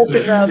now he's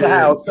walking around the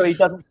house so he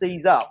doesn't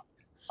seize up.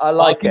 I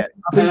like it.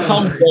 I think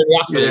Tom's very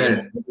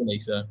athlete, isn't he?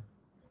 So.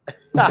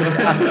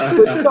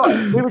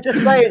 We were just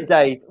saying,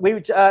 Dave.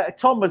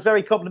 Tom was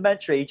very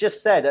complimentary. He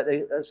just said at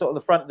sort of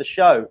the front of the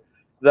show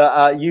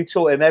that you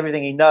taught him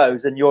everything he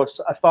knows, and you're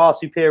a far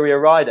superior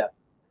rider.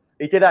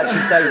 He did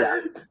actually say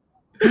that.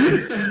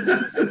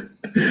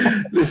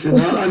 Listen,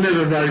 I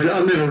never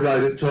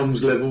rode at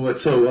Tom's level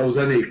at all. I was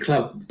only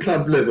club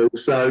level.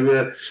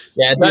 So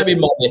yeah, don't be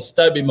modest.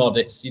 Don't be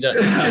modest. You don't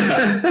need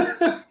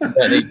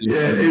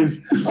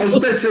to. I was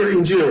better at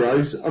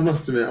enduros. I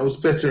must admit, I was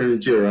better in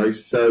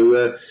enduros.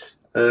 So,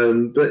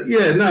 but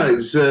yeah, no,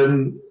 it's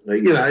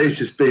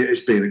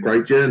it's been a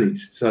great journey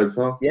so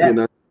far. Yeah,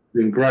 it's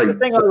been great. The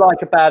thing I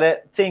like about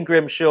it, Team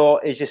Grimshaw,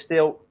 is you're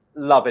still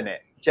loving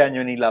it,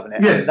 genuinely loving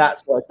it. Yeah, and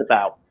that's what it's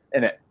about,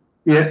 isn't it?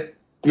 Yeah,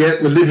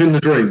 we're living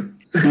the dream.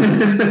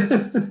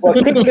 Well,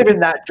 keep living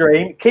that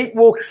dream. Keep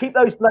walking. Keep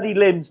those bloody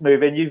limbs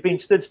moving. You've been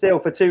stood still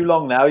for too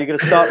long now. You're going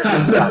to start.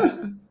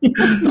 Keep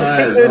doing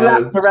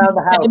laps around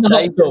the house.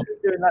 Dave.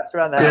 Keep doing laps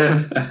around the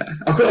house. Yeah.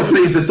 I've got to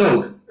feed the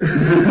dog.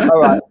 All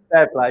right,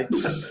 fair play.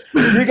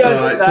 You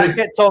go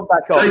get Tom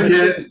back on.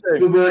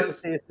 We'll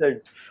see you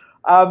soon.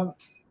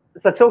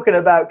 So talking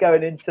about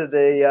going into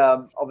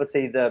the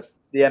obviously the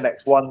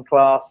MX1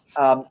 class,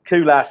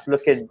 Kulas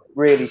looking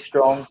really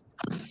strong.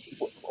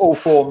 All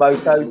 4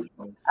 motos,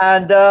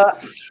 and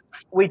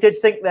we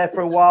did think there for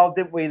a while,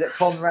 didn't we, that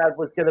Conrad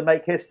was going to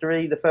make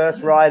history, the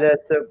first rider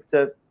to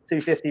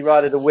 250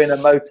 rider to win a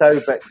moto,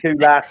 but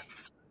Kulas,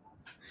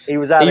 he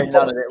was having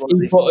none of it.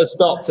 He put a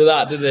stop to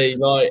that, didn't he?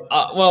 Like,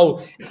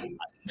 well,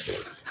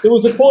 there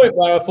was a point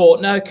where I thought,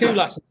 no,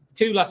 Kulas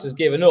has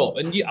given up,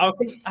 and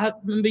I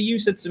remember you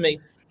said to me,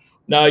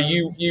 no,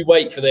 you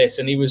wait for this,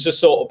 and he was just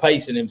sort of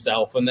pacing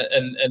himself, and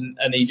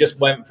he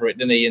just went for it,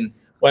 didn't he? And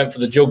went for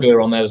the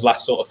juggler on those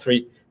last sort of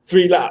three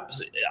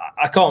laps.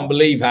 I can't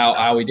believe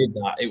how he did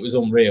that. It was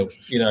unreal.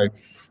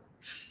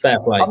 Fair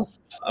play.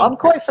 I'm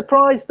quite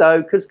surprised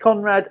though, because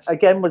Conrad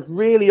again was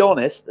really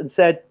honest and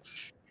said,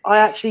 I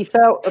actually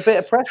felt a bit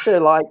of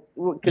pressure, like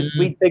because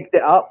we bigged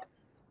it up,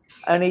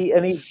 and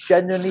he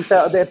genuinely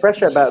felt a bit of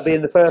pressure about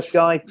being the first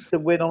guy to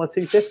win on a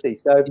 250.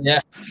 So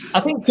yeah,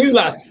 I think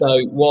Kulas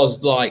though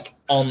was like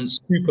on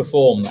super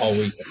form the whole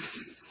weekend.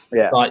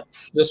 Yeah, like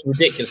just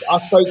ridiculous. I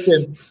spoke to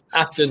him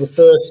after the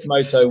first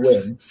moto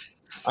win,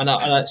 and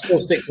it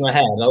still sticks in my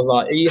head. I was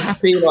like, "Are you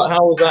happy? Like,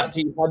 how was that?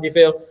 How do you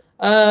feel?"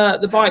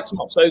 The bike's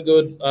not so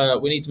good.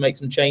 We need to make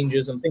some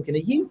changes. I'm thinking, are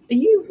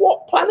you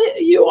what planet are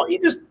you? You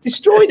just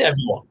destroyed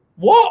everyone.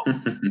 What?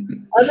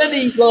 And then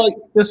he like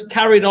just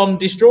carried on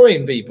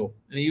destroying people,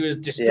 and he was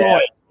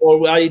destroyed,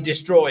 or are you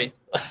destroyed?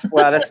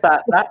 Well, that's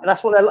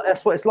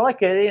what it's like.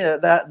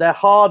 They're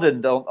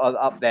hardened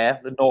up there.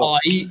 The north. Oh,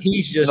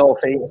 he's just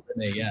northeast.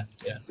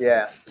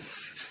 Yeah.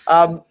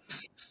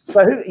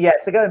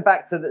 So going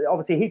back to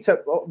obviously he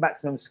took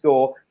maximum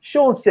score.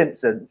 Sean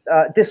Simpson,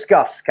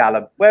 discuss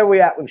Callum. Where are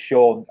we at with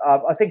Sean?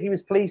 I think he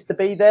was pleased to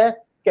be there,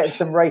 getting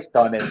some race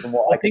time in, from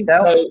what I can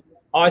tell. So.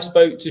 I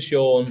spoke to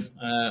Sean.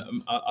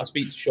 I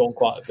speak to Sean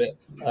quite a bit,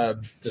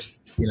 just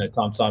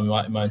time to time,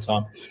 in my own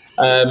time.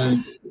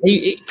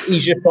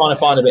 He's just trying to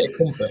find a bit of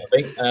comfort. I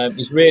think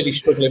he's really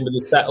struggling with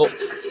his setup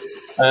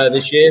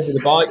this year with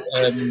the bike.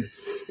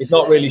 He's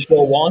not really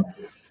sure why.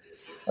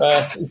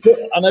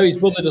 I know his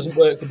brother doesn't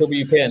work for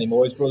WP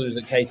anymore. His brother is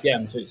at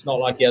KTM, so it's not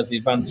like he has the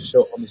advantage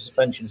on the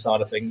suspension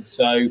side of things.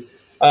 So,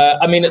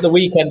 I mean, at the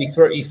weekend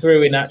he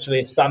threw in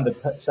actually a standard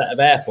set of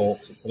air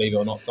forks, believe it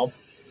or not, Tom.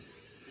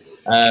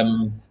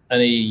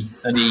 And he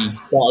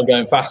started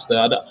going faster.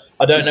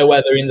 I don't know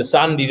whether in the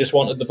sand he just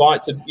wanted the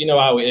bike to,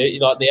 how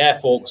like the air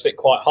forks sit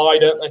quite high,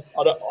 don't they?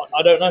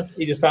 I don't know.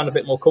 He just found a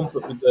bit more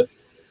comfort with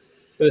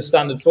the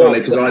standard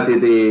forks. Because I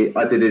did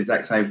the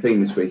exact same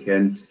thing this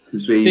weekend,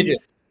 because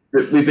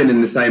we've been in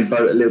the same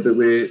boat a little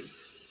bit.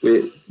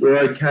 We're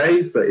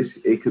okay, but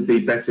it could be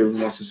better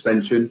with our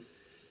suspension,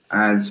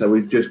 and so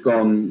we've just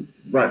gone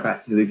right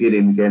back to the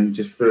beginning again.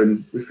 Just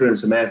we threw in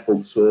some air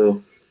forks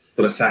for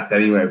the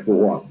Saturday anyway. I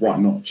thought, why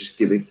not just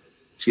give it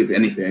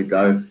anything a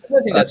go? I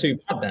don't think they're too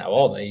bad now,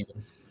 are they?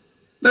 Even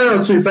no,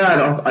 not too bad.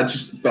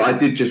 I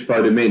did just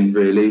throw them in.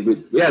 Really,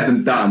 we had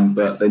them done,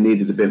 but they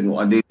needed a bit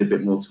more. I needed a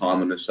bit more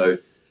time on them, so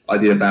I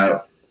did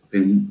about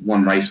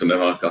one race on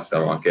them. I said,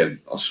 all right, again,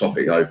 I'll swap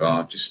it over.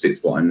 I'll just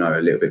stick to what I know a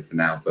little bit for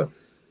now. But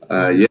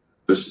yeah,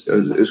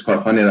 it was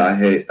quite funny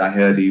that I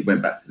heard he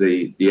went back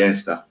to the air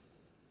stuff.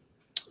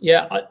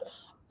 Yeah,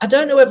 I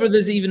don't know whether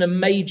there's even a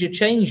major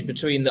change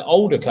between the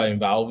older cone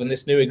valve and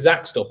this new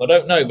exact stuff. I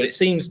don't know, but it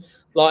seems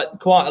like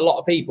quite a lot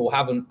of people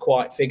haven't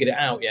quite figured it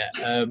out yet.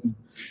 I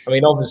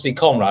mean, obviously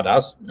Conrad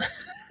has.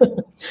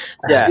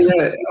 Yeah.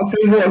 I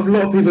think what a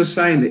lot of people are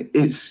saying,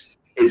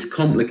 it's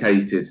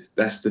complicated.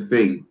 That's the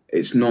thing.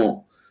 It's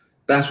not.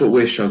 That's what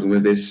we're struggling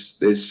with.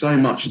 There's so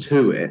much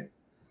to it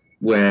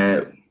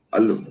where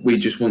we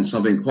just want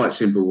something quite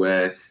simple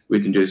where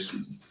we can just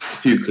a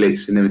few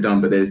clicks and then we're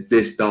done. But there's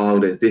this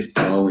dial,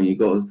 and you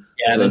got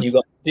and then you've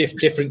got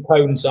different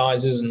cone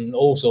sizes and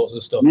all sorts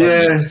of stuff.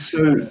 Yeah,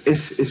 so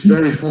it's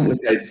very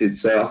complicated.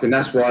 So I think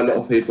that's why a lot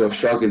of people are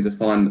struggling to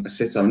find a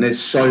setup. And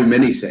there's so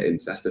many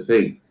settings. That's the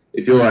thing.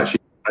 If you're actually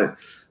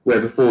where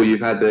before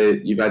you've had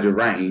a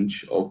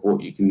range of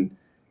what you can,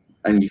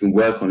 and you can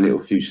work on little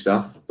few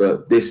stuff,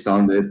 but this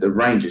time the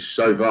range is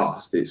so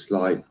vast. It's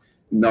like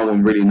no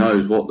one really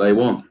knows what they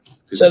want.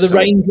 So the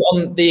range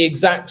on the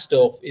exact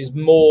stuff is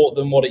more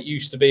than what it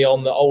used to be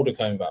on the older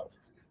cone valve.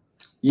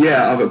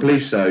 Yeah, I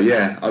believe so.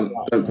 Yeah,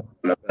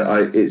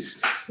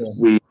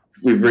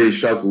 we've really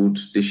struggled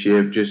this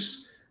year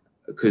just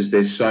because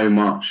there's so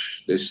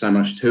much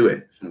to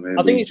it.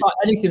 I think it's like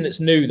anything that's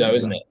new, though,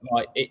 isn't it?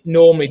 Like it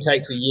normally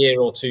takes a year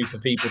or two for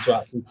people to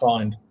actually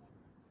find,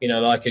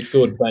 like a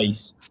good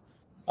base.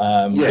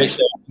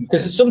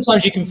 Because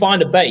sometimes you can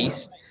find a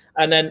base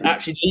and then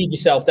actually lead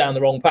yourself down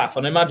the wrong path.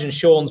 And I imagine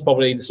Sean's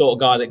probably the sort of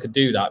guy that could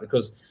do that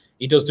because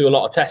he does do a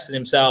lot of testing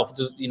himself.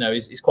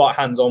 He's quite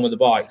hands-on with the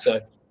bike, so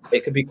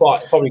it could be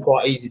probably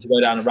quite easy to go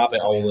down a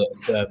rabbit hole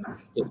that's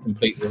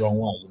completely the wrong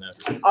way.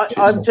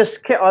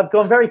 I've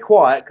gone very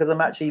quiet because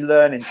I'm actually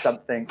learning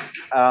something.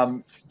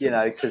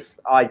 Because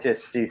I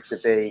just used to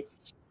be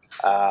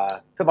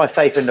put my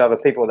faith into other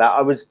people. That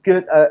I was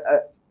good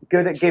at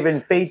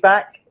giving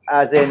feedback,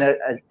 as in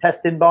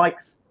testing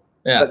bikes.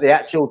 Yeah. But the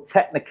actual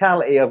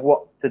technicality of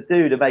what to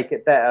do to make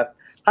it better,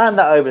 hand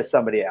that over to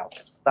somebody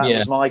else. That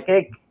was my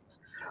gig.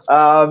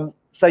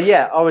 So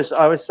yeah, I was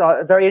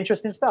very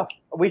interesting stuff.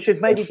 We should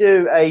maybe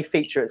do a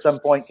feature at some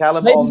point,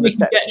 Callum. Maybe we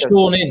can get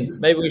Sean in.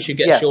 Maybe we should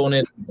get Sean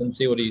in and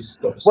see what he's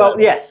got to say. Well,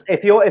 yes,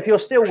 if you're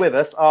still with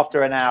us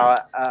after an hour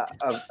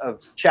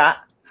of chat,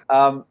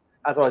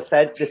 as I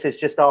said, this is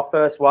just our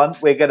first one.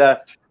 We're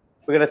gonna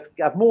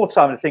have more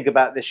time to think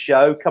about this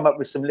show, come up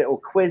with some little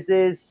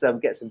quizzes,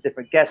 get some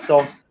different guests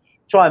on,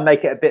 try and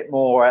make it a bit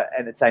more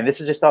entertaining.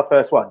 This is just our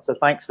first one, so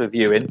thanks for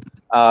viewing.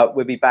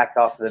 We'll be back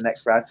after the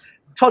next round.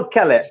 Todd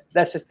Kellett,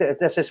 let's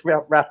just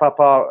wrap up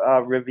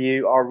our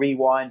review, our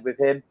rewind with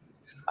him.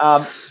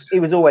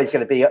 He was always going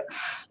to be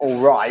all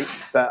right,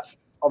 but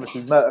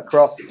obviously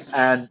motocross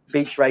and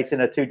beach racing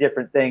are two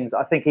different things.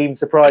 I think he even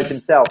surprised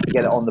himself to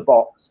get it on the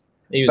box.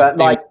 He was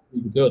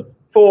really good.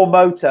 4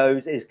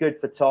 motos is good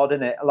for Todd,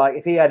 isn't it? Like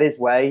if he had his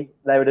way,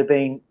 there would have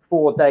been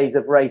 4 days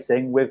of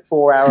racing with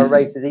 4-hour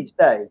races each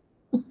day.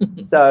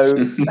 So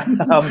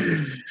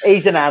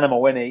he's an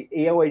animal, isn't he?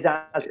 He always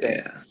has been.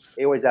 Yeah.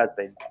 He always has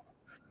been.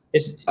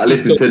 I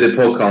listened to the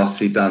podcast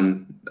he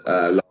done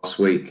last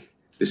week,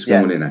 this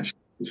morning actually.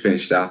 He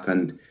finished up,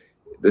 and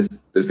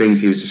the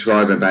things he was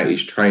describing about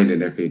his training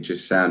and everything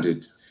just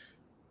sounded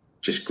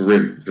just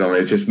grim.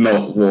 Like, just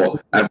not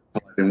what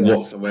advertising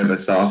whatsoever.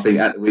 So I think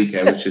at the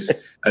weekend was just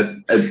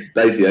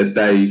basically a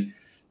day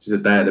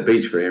at the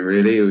beach for him.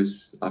 Really,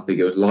 I think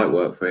it was light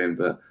work for him.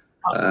 But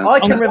I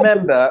can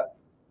remember.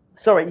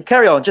 Sorry,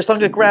 carry on. Just I'm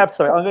going to grab.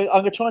 Sorry, I'm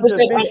going to try and do a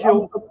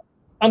visual.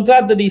 I'm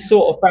glad that he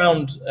sort of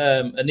found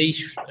a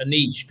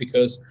niche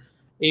because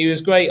he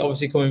was great,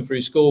 obviously coming through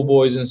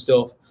schoolboys and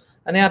stuff,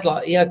 and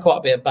he had quite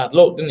a bit of bad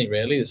luck, didn't he?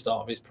 Really, at the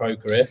start of his pro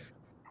career.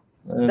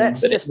 I'm going to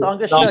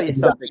show you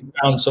something. He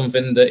found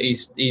something that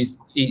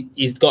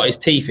he's got his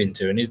teeth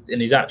into, and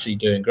he's actually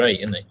doing great,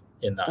 isn't he?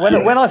 In that.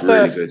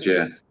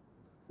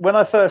 When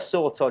I first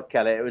saw Todd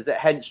Kellett, it was at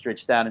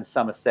Henstridge down in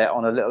Somerset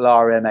on a little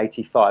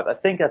RM85. I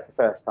think that's the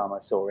first time I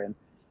saw him.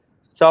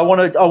 So I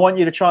want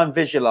you to try and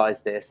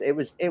visualize this. It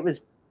was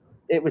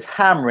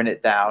hammering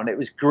it down. It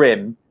was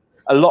grim.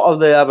 A lot of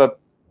the other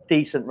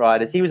decent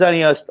riders. He was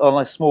only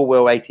on a small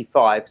wheel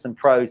 85. Some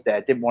pros there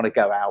didn't want to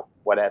go out.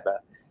 Whatever.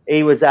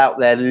 He was out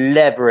there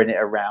levering it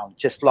around,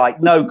 just like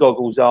no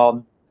goggles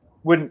on,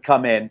 wouldn't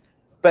come in.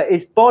 But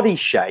his body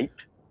shape,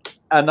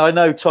 and I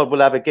know Todd will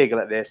have a giggle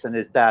at this, and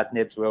his dad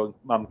Nibs will,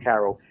 Mum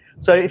Carol.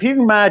 So if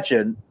you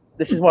imagine.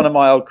 This is one of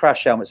my old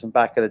crash helmets from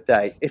back in the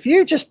day. If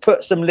you just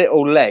put some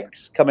little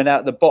legs coming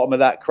out the bottom of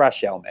that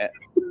crash helmet,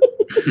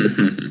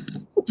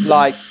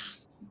 like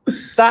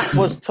that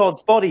was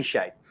Todd's body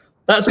shape.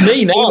 That's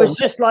me now. He was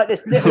just like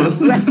this little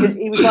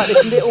he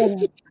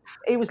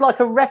was like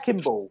a wrecking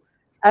ball,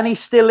 and he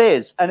still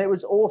is. And it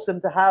was awesome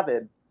to have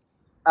him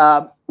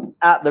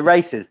at the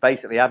races,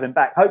 basically have him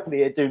back.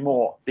 Hopefully he'll do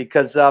more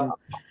because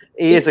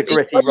he is a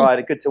gritty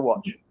rider, good to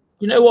watch.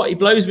 You know what? He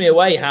blows me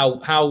away how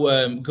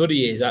good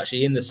he is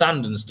actually in the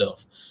sand and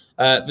stuff.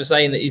 For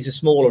saying that he's a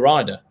smaller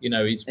rider,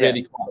 he's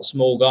really quite a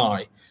small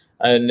guy,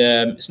 and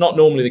it's not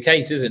normally the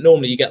case, is it?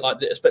 Normally you get like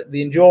the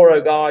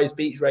enduro guys,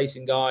 beach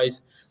racing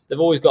guys. They've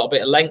always got a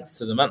bit of length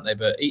to them, haven't they?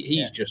 But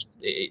he's just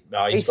he's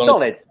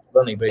solid.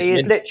 Running, but he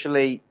is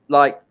literally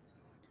like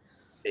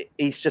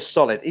he's just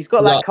solid. He's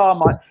got that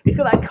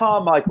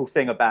Carmichael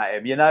thing about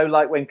him,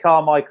 like when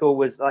Carmichael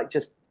was like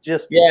just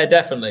yeah,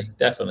 definitely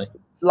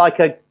like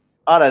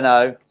I don't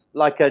know,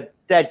 like a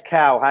dead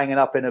cow hanging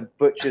up in a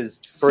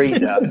butcher's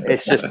freezer.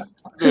 It's just like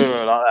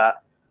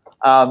that.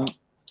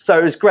 So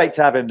it was great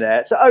to have him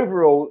there. So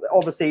overall,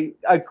 obviously,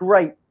 a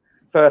great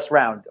first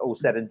round, all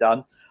said and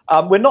done.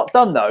 We're not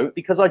done though,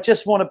 because I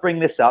just want to bring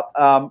this up.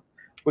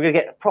 We're going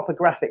to get proper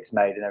graphics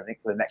made and everything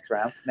for the next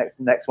round,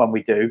 next one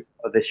we do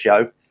of this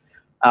show,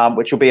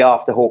 which will be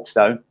after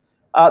Hawkstone.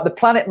 The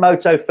Planet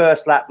Moto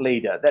first lap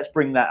leader. Let's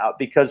bring that up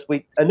because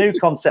a new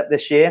concept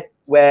this year,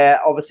 where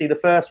obviously the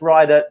first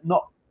rider,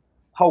 not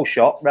whole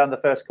shot around the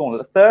first corner,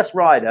 the first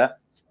rider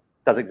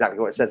does exactly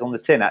what it says on the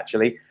tin.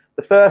 Actually,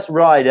 the first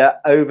rider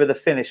over the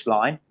finish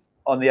line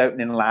on the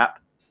opening lap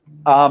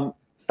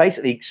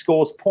basically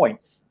scores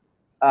points,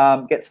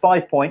 gets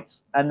 5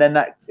 points, and then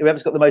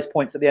whoever's got the most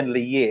points at the end of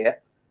the year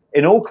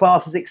in all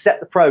classes except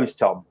the pros,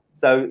 Tom.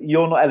 So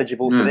you're not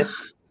eligible for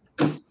this.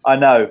 I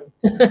know.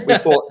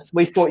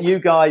 We thought you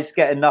guys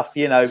get enough,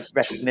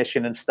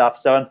 recognition and stuff.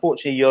 So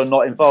unfortunately, you're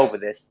not involved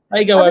with this.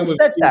 They go home with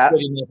that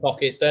in their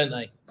pockets, don't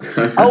they?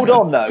 Hold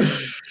on, though.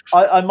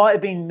 I might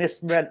have been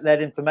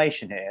misread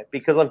information here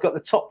because I've got the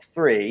top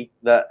 3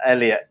 that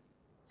Elliot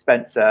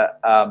Spencer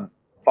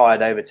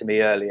fired over to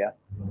me earlier.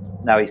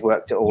 Now he's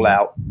worked it all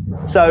out.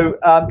 So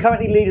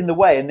currently leading the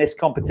way in this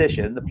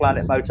competition, the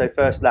Planet Moto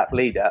first lap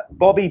leader,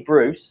 Bobby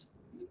Bruce,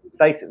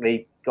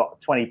 basically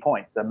got 20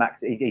 points. So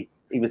max,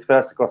 he was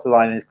first across the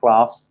line in his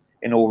class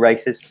in all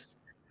races.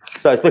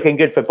 So it's looking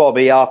good for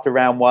Bobby after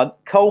round 1.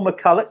 Cole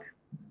McCulloch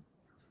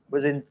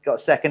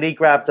got second. He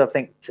grabbed, I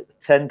think,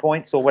 10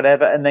 points or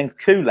whatever. And then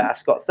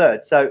Kulas got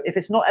third. So if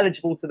it's not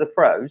eligible to the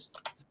pros,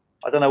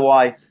 I don't know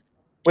why.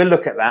 We'll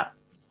look at that.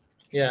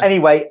 Yeah.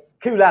 Anyway,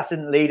 Kulas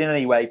isn't leading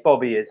anyway.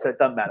 Bobby is, so it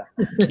doesn't matter.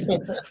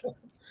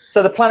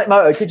 So the Planet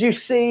Moto, did you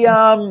see,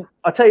 I'll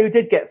tell you who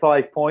did get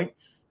 5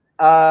 points.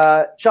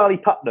 Charlie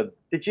Putnam.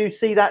 Did you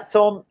see that,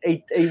 Tom?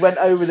 He went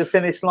over the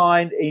finish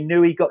line. He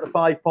knew he got the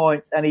 5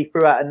 points, and he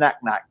threw out a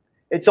knack-knack.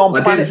 It's on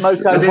Planet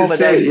Moto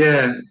Holiday.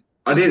 Yeah,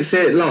 I didn't see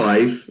it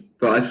live,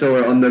 but I saw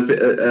it on the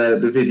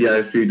video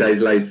a few days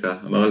later,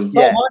 and I was.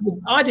 Yeah,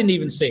 I didn't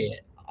even see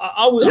it.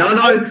 I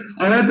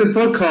heard the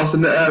podcast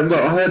and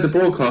I heard the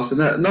broadcast, and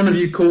none of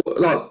you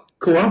caught up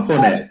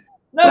on it.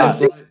 No, I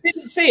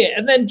didn't see it.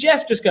 And then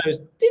Jeff just goes,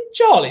 "Did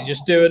Charlie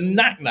just do a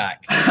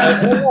knack-knack?"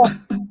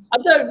 I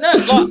don't know.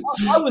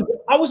 Like,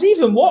 I was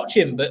even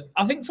watching, but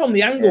I think from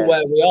the angle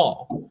where we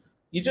are,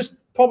 you just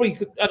probably,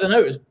 I don't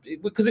know,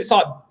 because it's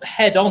like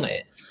head on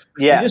it.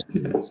 Yeah, you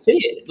just see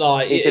it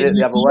like he did it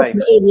the other way.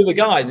 All the other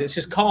guys, it's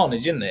just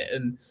carnage, isn't it?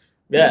 And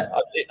yeah,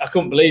 I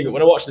couldn't believe it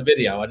when I watched the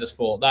video. I just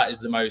thought that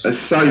is the most. It's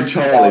so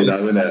Charlie,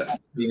 though, isn't it?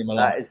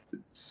 That is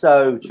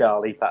so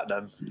Charlie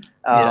Putnam.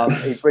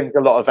 He brings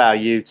a lot of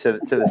value to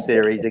the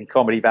series in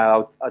comedy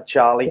value.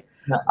 Charlie.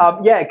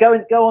 Yeah, go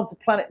on to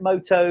Planet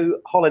Moto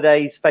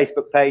Holidays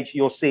Facebook page.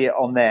 You'll see it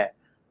on there.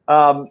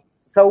 So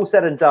all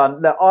said and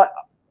done. Look,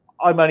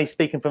 I'm only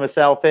speaking for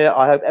myself here.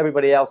 I hope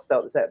everybody else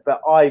felt the same.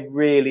 But I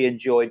really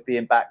enjoyed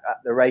being back at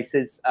the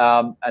races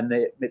and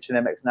the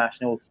Michelin MX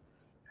Nationals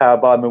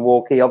powered by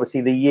Milwaukee.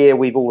 Obviously, the year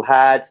we've all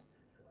had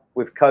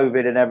with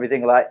COVID and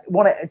everything,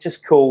 it's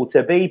just cool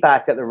to be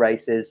back at the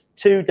races.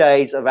 2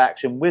 days of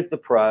action with the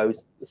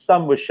pros. The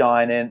sun was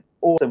shining.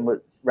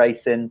 Awesome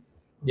racing.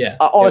 Yeah,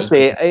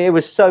 honestly, it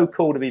was so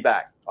cool to be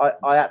back.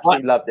 I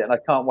absolutely loved it, and I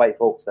can't wait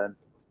for Hawkstone.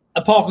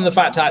 Apart from the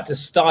fact I had to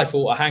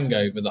stifle a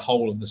hangover the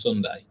whole of the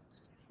Sunday.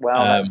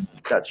 Well,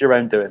 that's your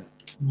own doing.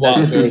 Well,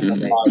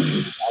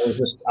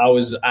 I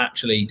was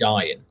actually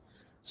dying.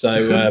 So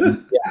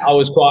yeah, I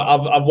was quite.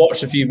 I've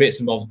watched a few bits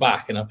and bobs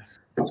back, and I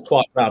was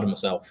quite proud of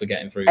myself for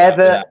getting through.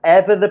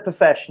 Ever the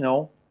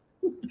professional.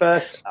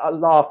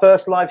 Our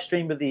first live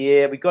stream of the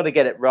year. We've got to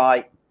get it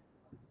right.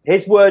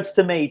 His words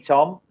to me,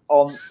 Tom,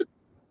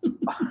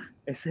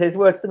 his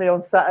words to me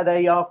on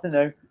Saturday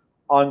afternoon.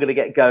 I'm going to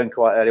get going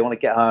quite early. I want to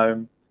get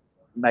home,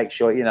 make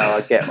sure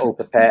I get all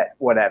prepared.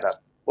 Whatever.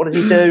 What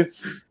does he do?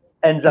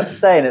 Ends up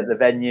staying at the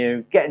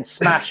venue, getting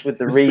smashed with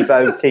the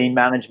Revo team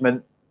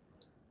management,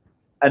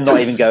 and not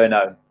even going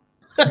home.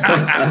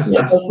 I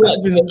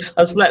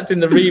slept in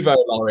the Revo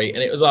lorry,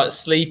 and it was like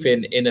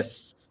sleeping in a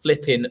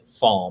flipping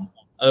farm.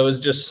 I was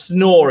just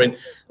snoring.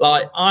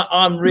 Like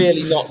I'm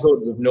really not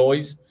good with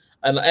noise.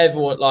 And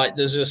everyone,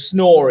 there's a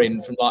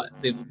snoring from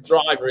the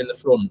driver in the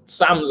front.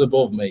 Sam's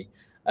above me,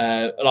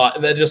 and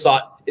they're just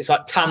it's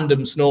like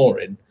tandem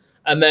snoring.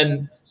 And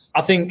then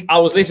I think I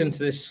was listening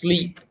to this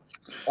sleep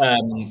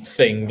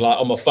thing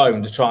on my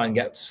phone to try and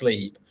get to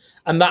sleep,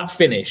 and that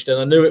finished.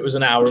 And I knew it was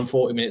an hour and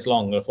 40 minutes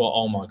long. And I thought,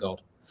 oh my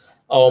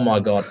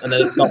god! And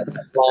then it's not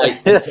I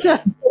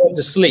went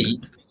to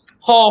sleep.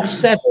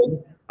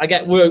 7:30,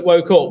 I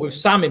woke up with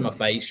Sam in my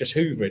face, just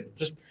hoovering,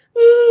 just.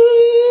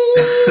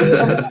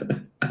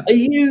 What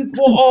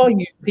are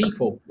you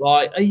people?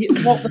 What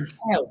the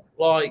hell?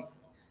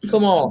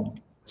 Come on,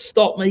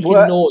 stop making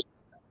noise.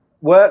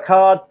 Work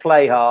hard,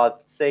 play hard.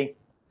 See,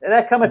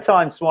 there come a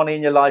time, Swanee,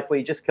 in your life where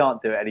you just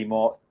can't do it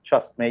anymore.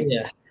 Trust me.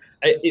 Yeah,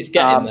 it's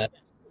getting there.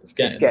 It's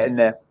getting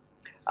there.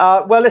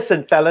 Well,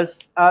 listen, fellas,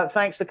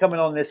 thanks for coming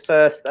on this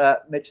first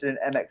Michelin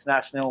MX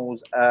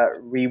Nationals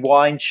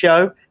Rewind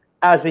show.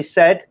 As we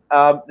said,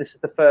 this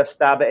is the first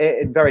stab at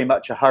it in very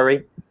much a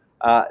hurry.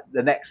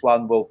 The next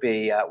one will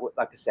be,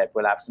 like I said,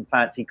 we'll have some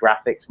fancy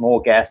graphics,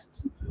 more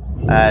guests.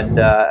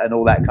 and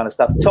all that kind of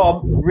stuff.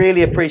 Tom,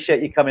 really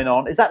appreciate you coming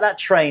on. Is that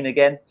train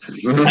again?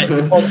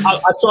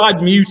 I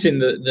tried muting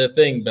the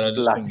thing, but I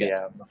just couldn't get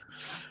it.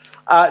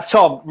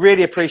 Tom,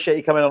 really appreciate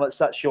you coming on at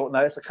such short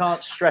notice. I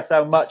can't stress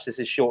how much this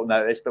is short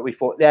notice, but we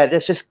thought, yeah,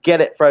 let's just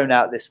get it thrown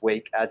out this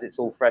week as it's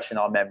all fresh in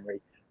our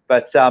memory.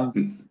 But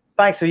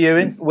thanks for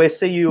viewing. We'll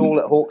see you all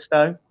at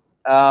Hawkstone.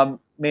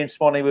 Me and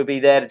Swanee will be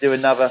there to do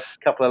another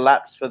couple of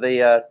laps for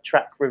the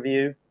track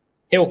review.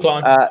 Hill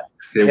climb.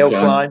 Hill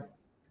climb.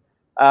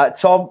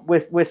 Tom,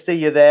 we'll see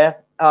you there.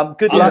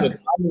 Good luck.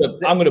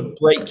 I'm gonna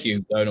break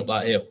you going up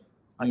that hill.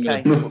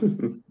 Okay.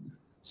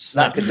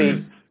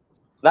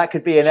 That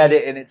could be an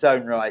edit in its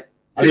own right.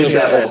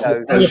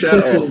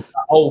 That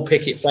whole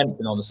picket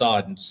fencing on the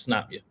side and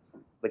snap you.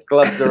 The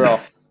gloves are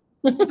off.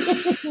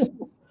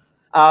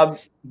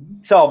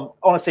 Tom,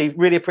 honestly,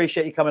 really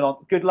appreciate you coming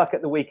on. Good luck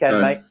at the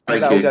weekend, mate.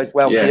 That all goes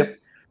well for you.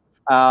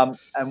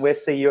 And we'll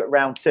see you at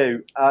round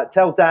 2.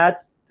 Tell Dad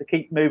to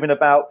keep moving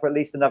about for at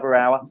least another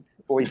hour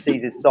before he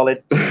sees his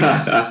solid.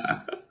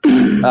 After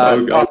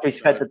he's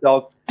fed the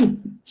dog.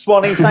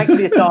 Swanee, thanks for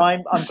your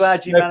time. I'm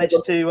glad you managed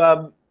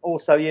to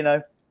also,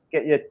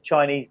 get your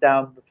Chinese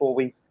down before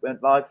we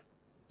went live.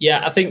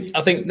 Yeah, I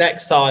think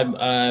next time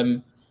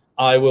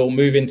I will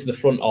move into the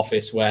front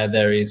office where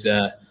there is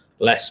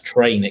less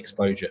train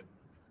exposure.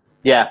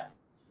 Yeah.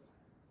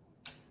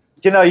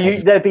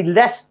 There'd be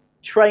less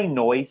train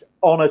noise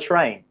on a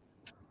train.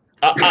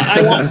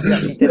 I want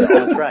did it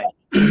on a train.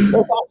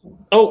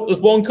 Oh,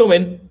 there's one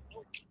coming.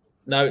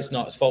 No, it's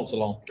not. It's false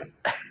alarm.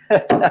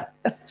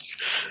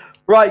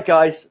 Right,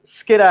 guys,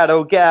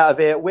 skedaddle, get out of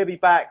here. We'll be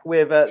back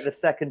with the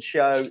second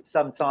show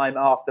sometime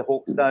after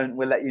Hawkstone.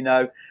 We'll let you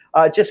know.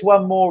 Just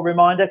one more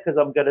reminder, because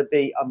I'm going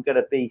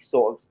to be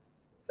sort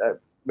of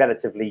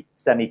relatively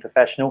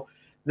semi-professional.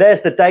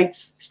 There's the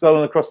dates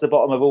scrolling across the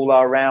bottom of all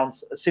our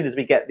rounds. As soon as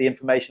we get the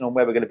information on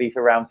where we're going to be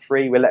for round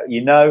 3, we'll let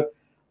you know.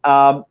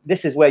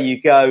 This is where you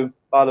go,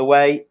 by the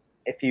way,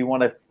 if you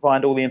want to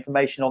find all the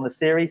information on the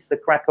series. So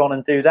crack on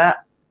and do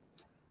that.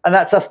 And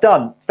that's us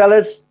done.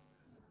 Fellas,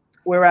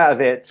 we're out of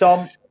here.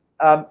 Tom,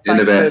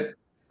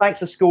 thanks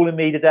for schooling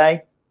me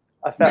today.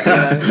 I felt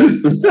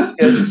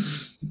good.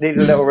 Needed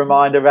a little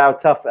reminder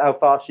of how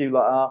fast you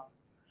lot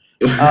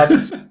are.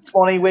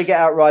 Swanee, we get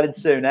out riding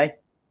soon, eh?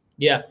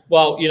 Yeah.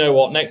 Well, you know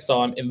what? Next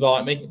time,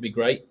 invite me. It'd be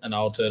great, and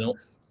I'll turn up.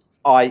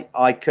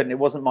 I couldn't. It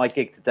wasn't my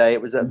gig today.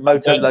 It was a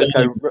Moto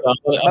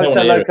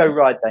Loco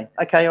ride day.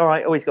 Okay, all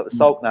right. Oh, he's got the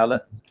sulk now.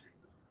 Look.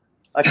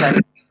 Okay.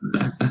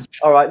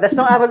 All right. Let's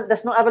not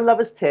have a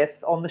lovers' tiff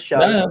on the show.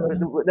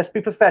 No. Let's be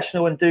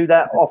professional and do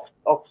that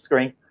off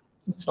screen.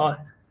 It's fine.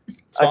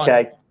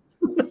 Okay.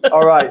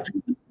 All right.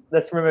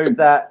 Let's remove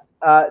that.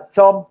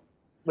 Tom,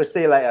 we'll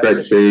see you later. Great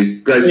to see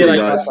you. Great to see you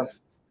guys. Bye.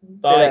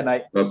 See you later,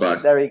 mate. Bye-bye.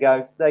 There he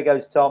goes. There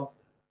goes Tom.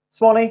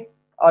 Swanee,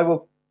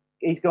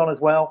 he's gone as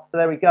well. So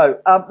there we go.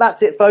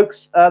 That's it,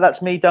 folks.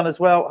 That's me done as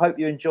well. Hope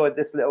you enjoyed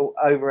this little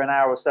over an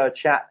hour or so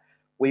chat.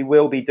 We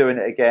will be doing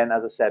it again,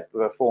 as I said,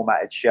 with a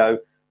formatted show.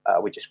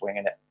 We're just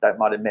winging it. Don't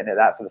mind admitting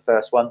that for the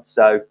first one.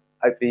 So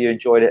hopefully you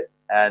enjoyed it,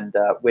 and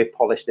we'll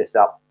polish this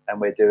up and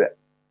we'll do it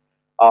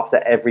after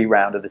every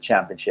round of the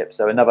championship.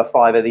 So another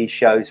 5 of these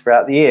shows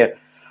throughout the year.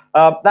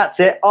 That's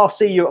it. I'll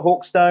see you at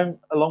Hawkstone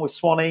along with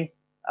Swanee.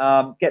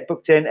 Get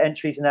booked in.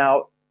 Entries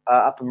now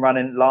up and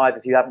running live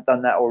if you haven't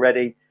done that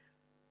already.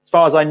 As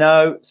far as I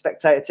know,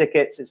 spectator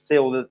tickets, it's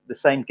still the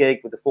same gig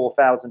with the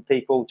 4,000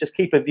 people. Just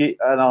keep an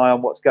eye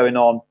on what's going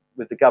on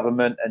with the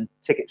government and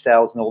ticket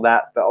sales and all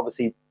that. But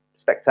obviously,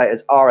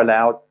 spectators are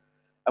allowed.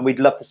 And we'd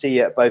love to see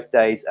you at both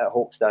days at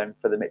Hawkstone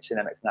for the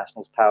Michelin MX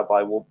Nationals powered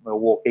by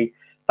Milwaukee.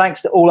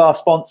 Thanks to all our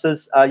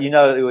sponsors. You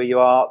know who you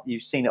are.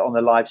 You've seen it on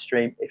the live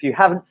stream. If you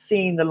haven't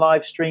seen the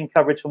live stream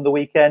coverage from the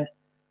weekend,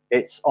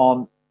 it's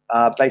on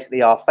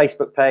basically our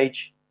Facebook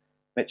page,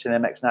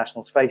 Michelin MX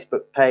Nationals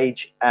Facebook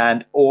page,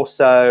 and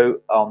also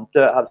on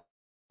Dirt Hub's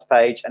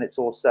page, and it's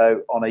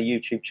also on a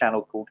YouTube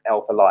channel called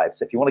Alpha Live.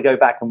 So if you want to go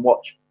back and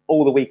watch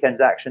all the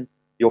weekend's action,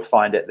 you'll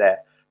find it there.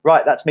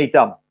 Right, that's me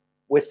done.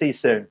 We'll see you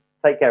soon.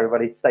 Take care,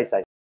 everybody. Stay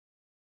safe.